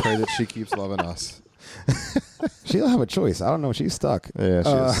just pray that she keeps loving us. She'll have a choice. I don't know. She's stuck. Yeah, she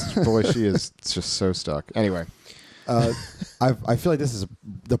is. Boy, she is just so stuck. Anyway, I feel like this is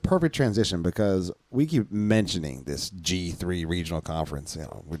the perfect transition because we keep mentioning this G3 regional conference.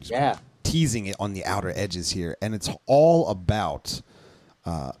 We're just teasing it on the outer edges here, and it's all about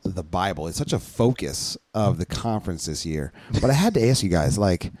the Bible. It's such a focus of the conference this year. But I had to ask you guys,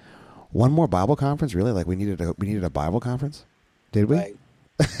 one more Bible conference? Really? We needed a Bible conference? Did we? Right.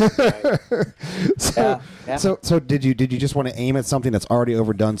 Right. Yeah. So did you just want to aim at something that's already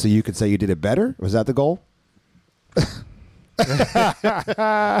overdone so you could say you did it better? Was that the goal? he's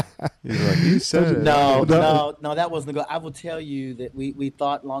like, you said it. No, that wasn't the goal. I will tell you that we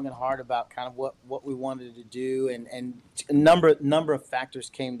thought long and hard about kind of what we wanted to do, and a number of factors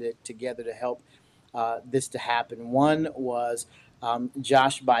came together to help this to happen. One was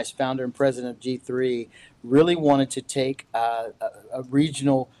Josh Bice, founder and president of G3, really wanted to take a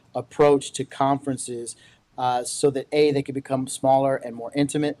regional approach to conferences so that A, they could become smaller and more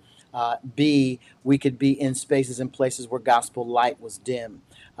intimate. B, we could be in spaces and places where gospel light was dim.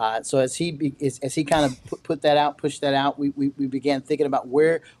 So as he kind of pushed that out, we began thinking about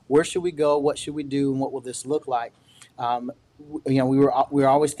where should we go, what should we do, and what will this look like. We were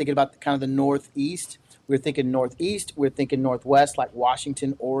always thinking about kind of the Northeast. We were thinking Northeast. We were thinking Northwest, like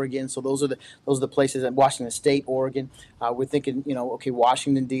Washington, Oregon. So those are the places in Washington State, Oregon. We're thinking,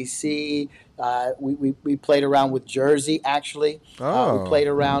 Washington D.C. We played around with Jersey, actually. We played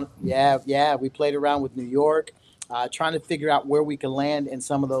around. We played around with New York, trying to figure out where we could land in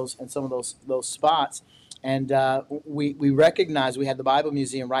some of those spots. And we recognized we had the Bible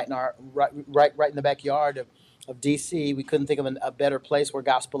Museum right in the backyard of DC. We couldn't think of a better place where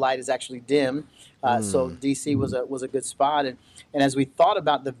gospel light is actually dim. So DC was a good spot. And as we thought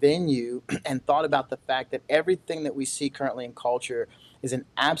about the venue and thought about the fact that everything that we see currently in culture is an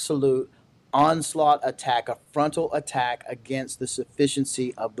absolute onslaught attack, a frontal attack against the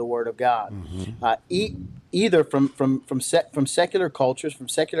sufficiency of the Word of God. Either from secular cultures, from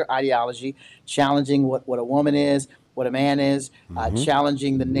secular ideology, challenging what a woman is, what a man is,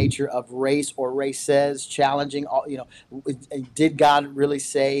 challenging the nature of race or races, challenging all, did God really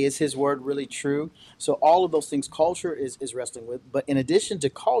say, is His word really true? So all of those things culture is wrestling with. But in addition to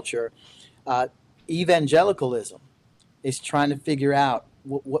culture, evangelicalism is trying to figure out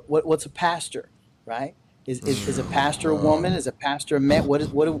what's a pastor, right? Is a pastor a woman? Is a pastor a man? What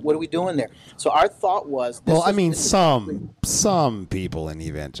are we doing there? So our thought was. Some people in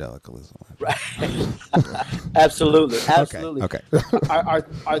evangelicalism. Right. Absolutely. Okay.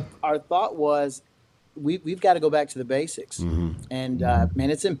 Our thought was, we've got to go back to the basics, and man,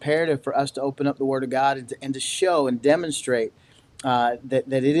 it's imperative for us to open up the Word of God and to show and demonstrate that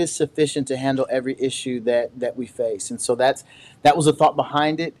it is sufficient to handle every issue that we face. And so that was a thought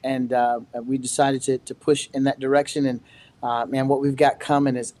behind it, and we decided to push in that direction. And man, what we've got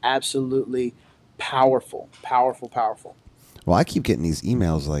coming is absolutely powerful. Well, I keep getting these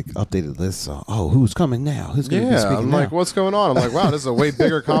emails like updated lists. Who's coming now? Who's going to be speaking I'm now? like, what's going on? I'm like, wow, this is a way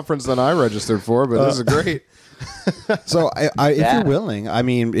bigger conference than I registered for, but this is great. So, if you're willing,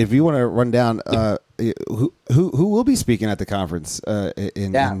 if you want to run down, who will be speaking at the conference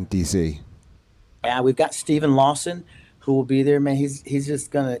in DC? Yeah, we've got Stephen Lawson, who will be there. Man, he's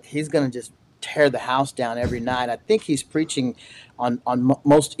gonna just tear the house down every night. I think he's preaching on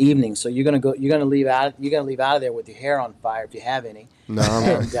most evenings. So you're gonna leave out of there with your hair on fire if you have any. No,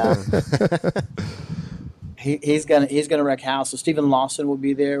 I'm And he's gonna wreck house. So Stephen Lawson will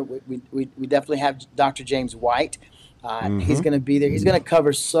be there. We definitely have Dr. James White. He's going to be there. He's going to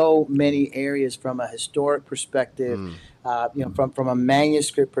cover so many areas from a historic perspective, from a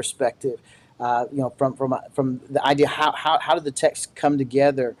manuscript perspective, from the idea how did the text come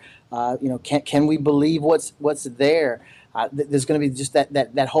together? Can we believe what's there? There's going to be just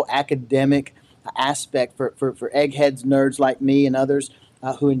that whole academic aspect for eggheads, nerds like me and others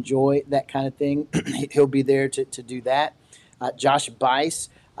who enjoy that kind of thing. He'll be there to do that. Josh Bice.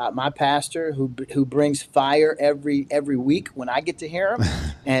 My pastor, who brings fire every week when I get to hear him,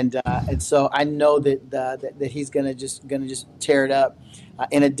 and so I know that he's gonna just tear it up.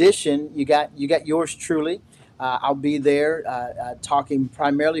 In addition, you got yours truly. I'll be there talking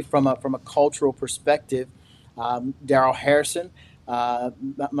primarily from a cultural perspective. Daryl Harrison,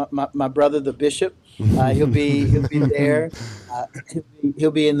 my brother, the bishop, he'll be there.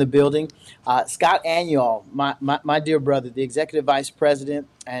 He'll be in the building. Scott Aniol, my dear brother, the executive vice president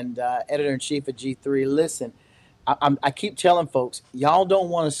and editor-in-chief of G3. Listen, I keep telling folks, y'all don't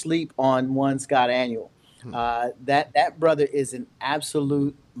want to sleep on one Scott Aniol. That brother is an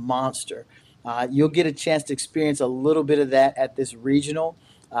absolute monster. You'll get a chance to experience a little bit of that at this regional.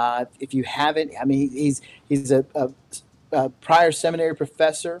 If you haven't, I mean, he's a prior seminary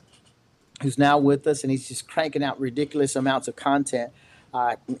professor who's now with us, and he's just cranking out ridiculous amounts of content.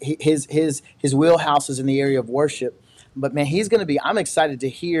 His wheelhouse is in the area of worship, but man, he's going to be. I'm excited to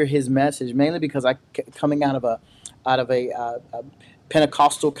hear his message, mainly because coming out of a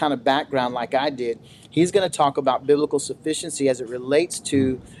Pentecostal kind of background like I did. He's going to talk about biblical sufficiency as it relates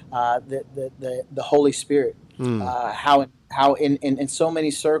to the Holy Spirit. How in so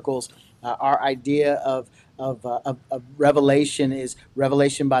many circles our idea of revelation is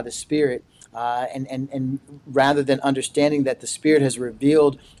revelation by the Spirit. And rather than understanding that the Spirit has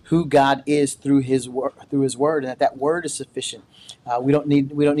revealed who God is through His word, and that word is sufficient. We don't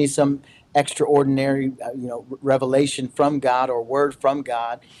need some extraordinary, revelation from God or word from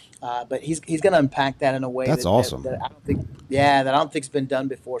God. But he's going to unpack that in a way that's awesome. That I don't think's been done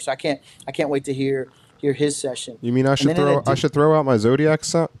before. So I can't wait to hear his session. You mean I should throw out my zodiac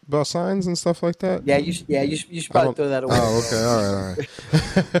signs and stuff like that? Yeah, you should probably throw that away. Oh, okay, all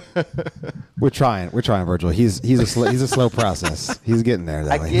right. We're trying, Virgil. He's a slow process. He's getting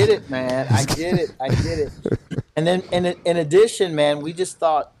there. I get it, man. I get it. And then in addition, man, we just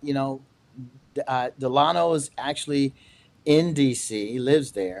thought, Delano is actually in DC. He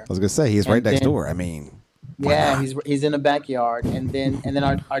lives there. I was gonna say he's right next door. I mean, yeah, he's in the backyard, and then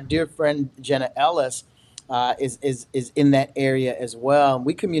our dear friend Jenna Ellis is in that area as well. And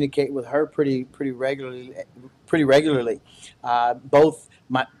we communicate with her pretty regularly, both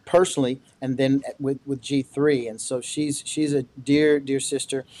personally and then with G3. And so she's a dear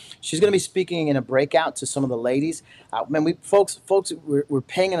sister. She's going to be speaking in a breakout to some of the ladies. Man, folks were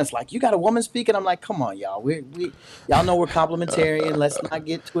pinging us like, you got a woman speaking? I'm like, come on, y'all. Y'all know we're complementarian. Let's not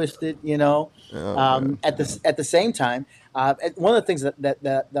get twisted, At the same time, one of the things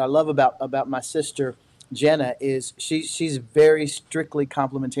that I love about my sister Jenna is she's very strictly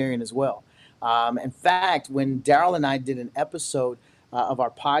complementarian as well. In fact, when Daryl and I did an episode of our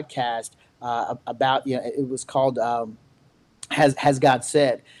podcast about, it was called Has God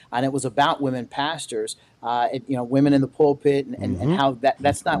Said? And it was about women pastors, women in the pulpit and how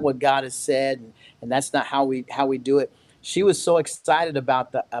that's not what God has said, and that's not how we do it. She was so excited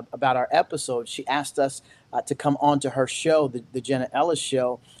about our episode. She asked us to come on to her show, the Jenna Ellis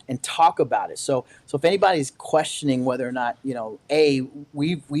show, and talk about it. So if anybody's questioning whether or not, A,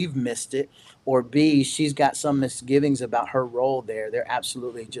 we've missed it, or B, she's got some misgivings about her role there, they're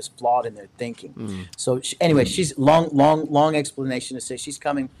absolutely just flawed in their thinking. So anyway, she's long explanation to say she's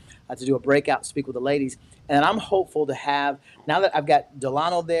coming to do a breakout, speak with the ladies, and I'm hopeful to have, now that I've got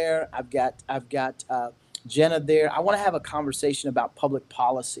Delano there, I've got Jenna there, I want to have a conversation about public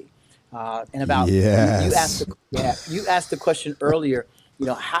policy. And about you asked the question earlier.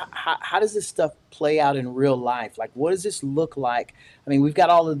 How does this stuff play out in real life? Like, what does this look like? I mean, we've got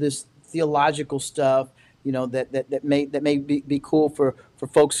all of this theological stuff, that may be cool for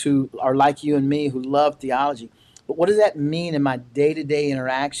folks who are like you and me who love theology. But what does that mean in my day-to-day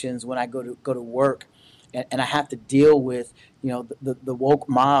interactions when I go to work, and I have to deal with the woke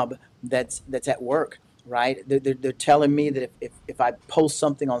mob that's at work? Right? They're telling me that if I post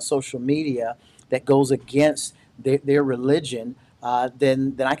something on social media that goes against their religion,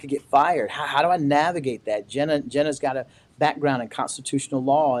 then I could get fired. How do I navigate that? Jenna's got a background in constitutional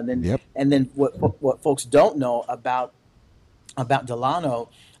law, and then Yep. what folks don't know about Delano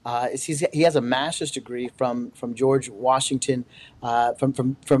is he has a master's degree from George Washington,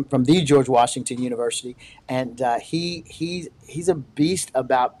 from the George Washington University, and he's a beast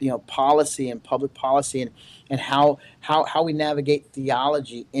about policy and public policy and how we navigate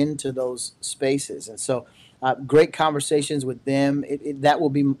theology into those spaces. And so great conversations with them. That will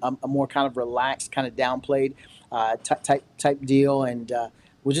be a more kind of relaxed, kind of downplayed type deal, and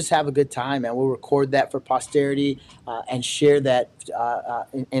we'll just have a good time, and we'll record that for posterity and share that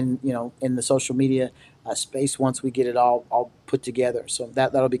in the social media space once we get it all put together. So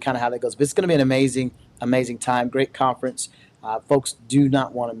that'll be kind of how that goes. But it's going to be an amazing time. Great conference. Folks do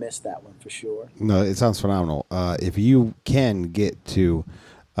not want to miss that one for sure. No, it sounds phenomenal. If you can get to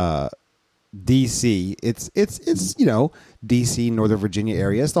DC, it's DC, Northern Virginia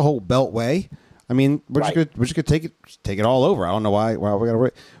area. It's the whole Beltway. I mean, we're just gonna take it all over. I don't know why we gotta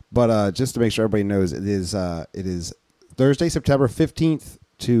wait, but just to make sure everybody knows, it is Thursday, September 15th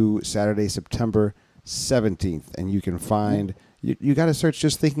to Saturday, September 17th, and you can find you got to search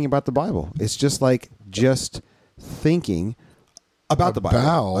 "Just Thinking About the Bible." It's just like just thinking about the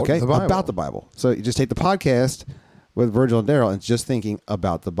Bible, okay? About the Bible. So you just take the podcast with Virgil and Daryl, and it's just thinking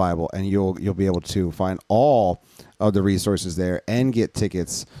about the Bible, and you'll be able to find all of the resources there and get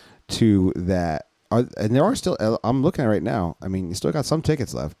tickets to that. And there are still, I'm looking at it right now. I mean, you still got some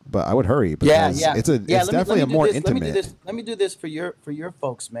tickets left, but I would hurry because it's definitely a more intimate. Let me do this for your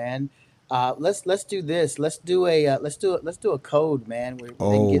folks, man. Let's do this. Let's do a code, man. Where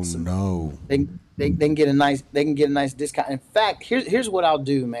they can get some, no. They can get a nice discount. In fact, here's what I'll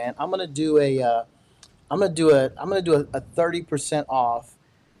do, man. I'm gonna do a 30% off.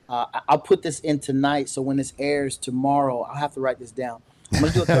 I'll put this in tonight, so when this airs tomorrow, I'll have to write this down. I'm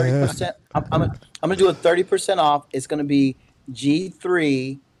gonna do a 30%. I'm gonna do a 30% off. It's gonna be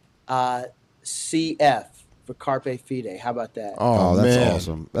G3 CF for Carpe Fide. How about that? Oh, that's man.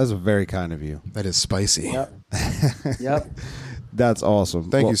 awesome. That's very kind of you. That is spicy. Yep. Yep. That's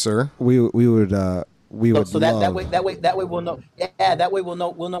awesome. Thank you, sir. We would So that way we'll know. Yeah, that way we'll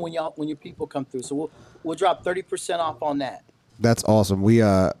know when your people come through. So we'll drop 30% off on that. That's awesome. We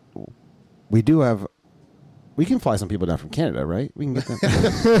do have. We can fly some people down from Canada, right? We can get them.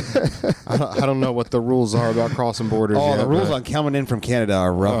 I don't know what the rules are about crossing borders. Oh, yet, the rules but- on coming in from Canada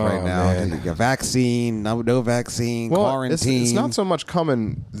are rough right now. man. You got vaccine, no vaccine, Well, quarantine. it's not so much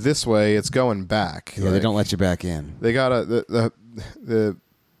coming this way; it's going back. Yeah, they don't let you back in. They got the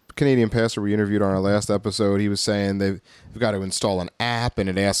Canadian pastor we interviewed on our last episode. He was saying they've got to install an app, and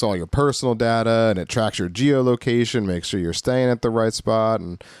it asks all your personal data, and it tracks your geolocation, makes sure you're staying at the right spot.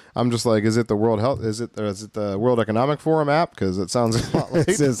 And I'm just like, is it the World Health? Is it the World Economic Forum app? Because it sounds a lot like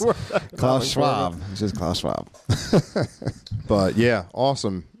It says the World Economic Klaus Forum. Schwab. It's just Klaus Schwab. But yeah,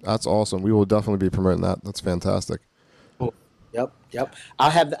 awesome. That's awesome. We will definitely be promoting that. That's fantastic. Yep.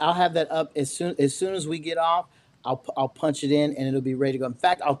 I'll have that up as soon as we get off. I'll punch it in and it'll be ready to go. In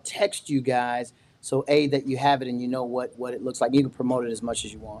fact, I'll text you guys so that you have it and you know what it looks like. You can promote it as much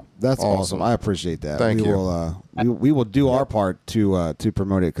as you want. That's Awesome. awesome. I appreciate that. Thank we you. Will, we will do our part to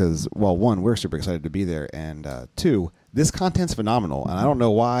promote it because, well, one, we're super excited to be there, and two, this content's phenomenal, and I don't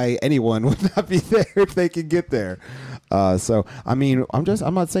know why anyone would not be there if they could get there. So, I mean, I'm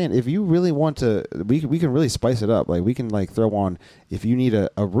not saying if you really want to, we can really spice it up. Like we can throw on, if you need a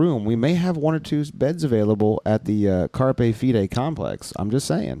room, we may have 1 or 2 beds available at the Carpe Fide complex. I'm just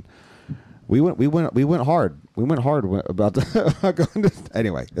saying. We went hard. We went hard about going to.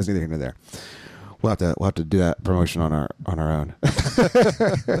 Anyway, that's neither here nor there. We'll have to do that promotion on our own.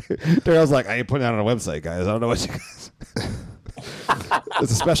 Daryl's like, I ain't putting that on a website, guys. I don't know what you guys.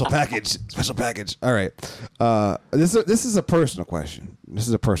 It's a special package. Special package. All right. This is a personal question. This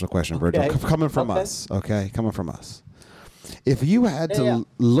is a personal question, Virgil, Okay. coming from Okay. us. Okay, coming from us. If you had to Yeah.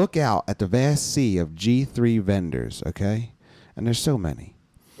 look out at the vast sea of G3 vendors, okay, and there's so many,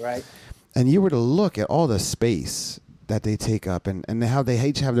 Right. and you were to look at all the space that they take up and how they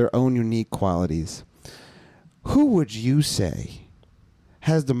each have their own unique qualities, who would you say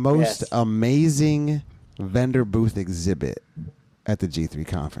has the most Yes. amazing vendor booth exhibit at the G3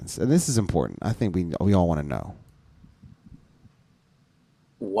 conference? And this is important. I think we all want to know.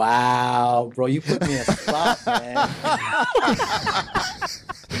 Wow, bro, you put me in a spot, man.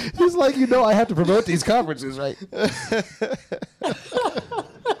 He's like, I have to promote these conferences, right?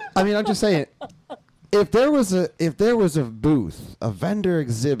 I mean, I'm just saying, if there was a booth, a vendor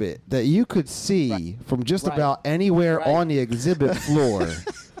exhibit that you could see from just Right. about anywhere Right. on the exhibit floor,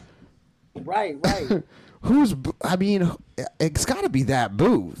 Right. it's got to be that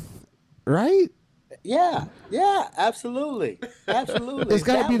booth, right? Yeah, yeah, absolutely, absolutely. It's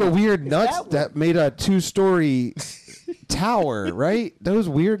got to that be the one. weird It's nuts that one. that made a 2-story tower, right? Those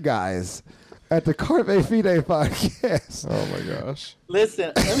weird guys at the Carpe Fide podcast. Oh my gosh.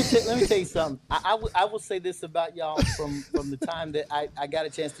 Listen, let me tell you something. I will say this about y'all from the time that I got a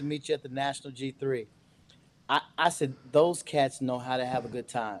chance to meet you at the National G3. I said those cats know how to have a good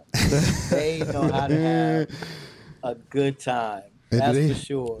time. They know how to have a good time. That's for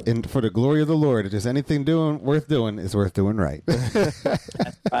sure. And for the glory of the Lord, if there's anything worth doing, it's worth doing right.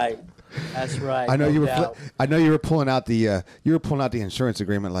 That's right. That's right. I know no you were. doubt. I know you were pulling out the. You were pulling out the insurance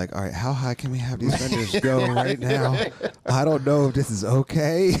agreement. Like, all right, how high can we have these vendors go right now? I don't know if this is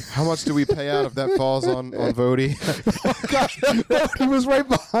okay. How much do we pay out if that falls on Vody? He was right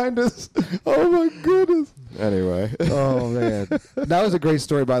behind us. Oh my goodness. Anyway. Oh man, that was a great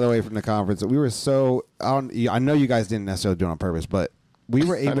story, by the way, from the conference. We were so. I know you guys didn't necessarily do it on purpose, but we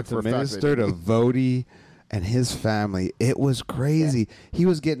were able to minister to Vody and his family. It was crazy. Yeah. He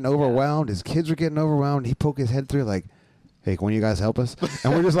was getting overwhelmed. His kids were getting overwhelmed. He poked his head through like, hey, can one of you guys help us?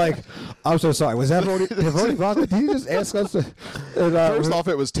 And we're just like, I'm so sorry. Was that Vody Blanco? Did you just ask us to? And, first off,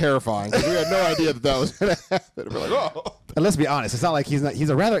 it was terrifying because we had no idea that was going to happen. We're like, oh. And let's be honest, it's not like he's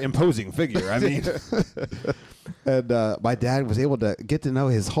a rather imposing figure. I mean, and my dad was able to get to know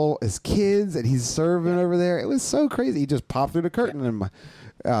his kids, and he's serving over there. It was so crazy. He just popped through the curtain, and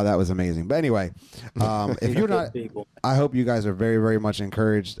that was amazing. But anyway, if you're not, I hope you guys are very, very much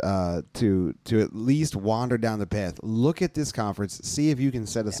encouraged to at least wander down the path. Look at this conference, see if you can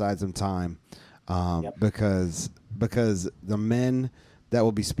set aside some time, because the men that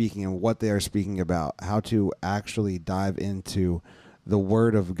will be speaking and what they are speaking about, how to actually dive into the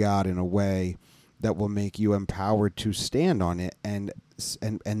Word of God in a way that will make you empowered to stand on it and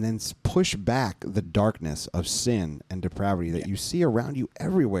then push back the darkness of sin and depravity that you see around you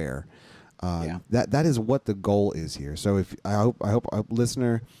everywhere. That is what the goal is here. So I hope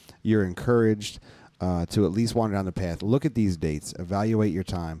listener, you're encouraged to at least wander down the path. Look at these dates. Evaluate your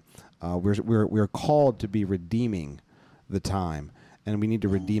time. We're called to be redeeming the time, and we need to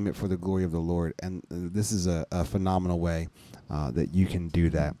redeem it for the glory of the Lord. And this is a phenomenal way that you can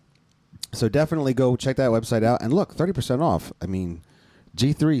do that. So definitely go check that website out. And look, 30% off. I mean,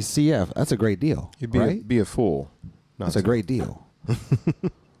 G3CF, that's a great deal. You'd right? be a fool. That's a great deal.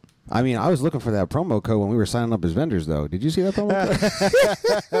 I mean, I was looking for that promo code when we were signing up as vendors, though. Did you see that promo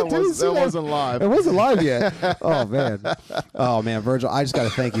code? That wasn't live. It wasn't live yet. Oh, man. Virgil, I just got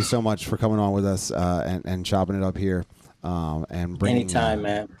to thank you so much for coming on with us and chopping it up here. And bringing, anytime,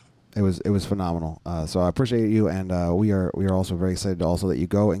 man. It was phenomenal. So I appreciate you, and we are also very excited also that you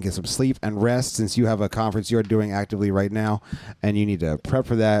go and get some sleep and rest, since you have a conference you're doing actively right now, and you need to prep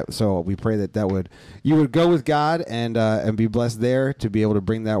for that. So we pray that you would go with God and be blessed there to be able to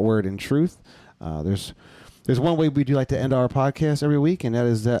bring that word in truth. There's one way we do like to end our podcast every week, and that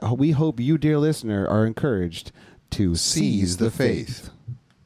is that we hope you, dear listener, are encouraged to seize the faith.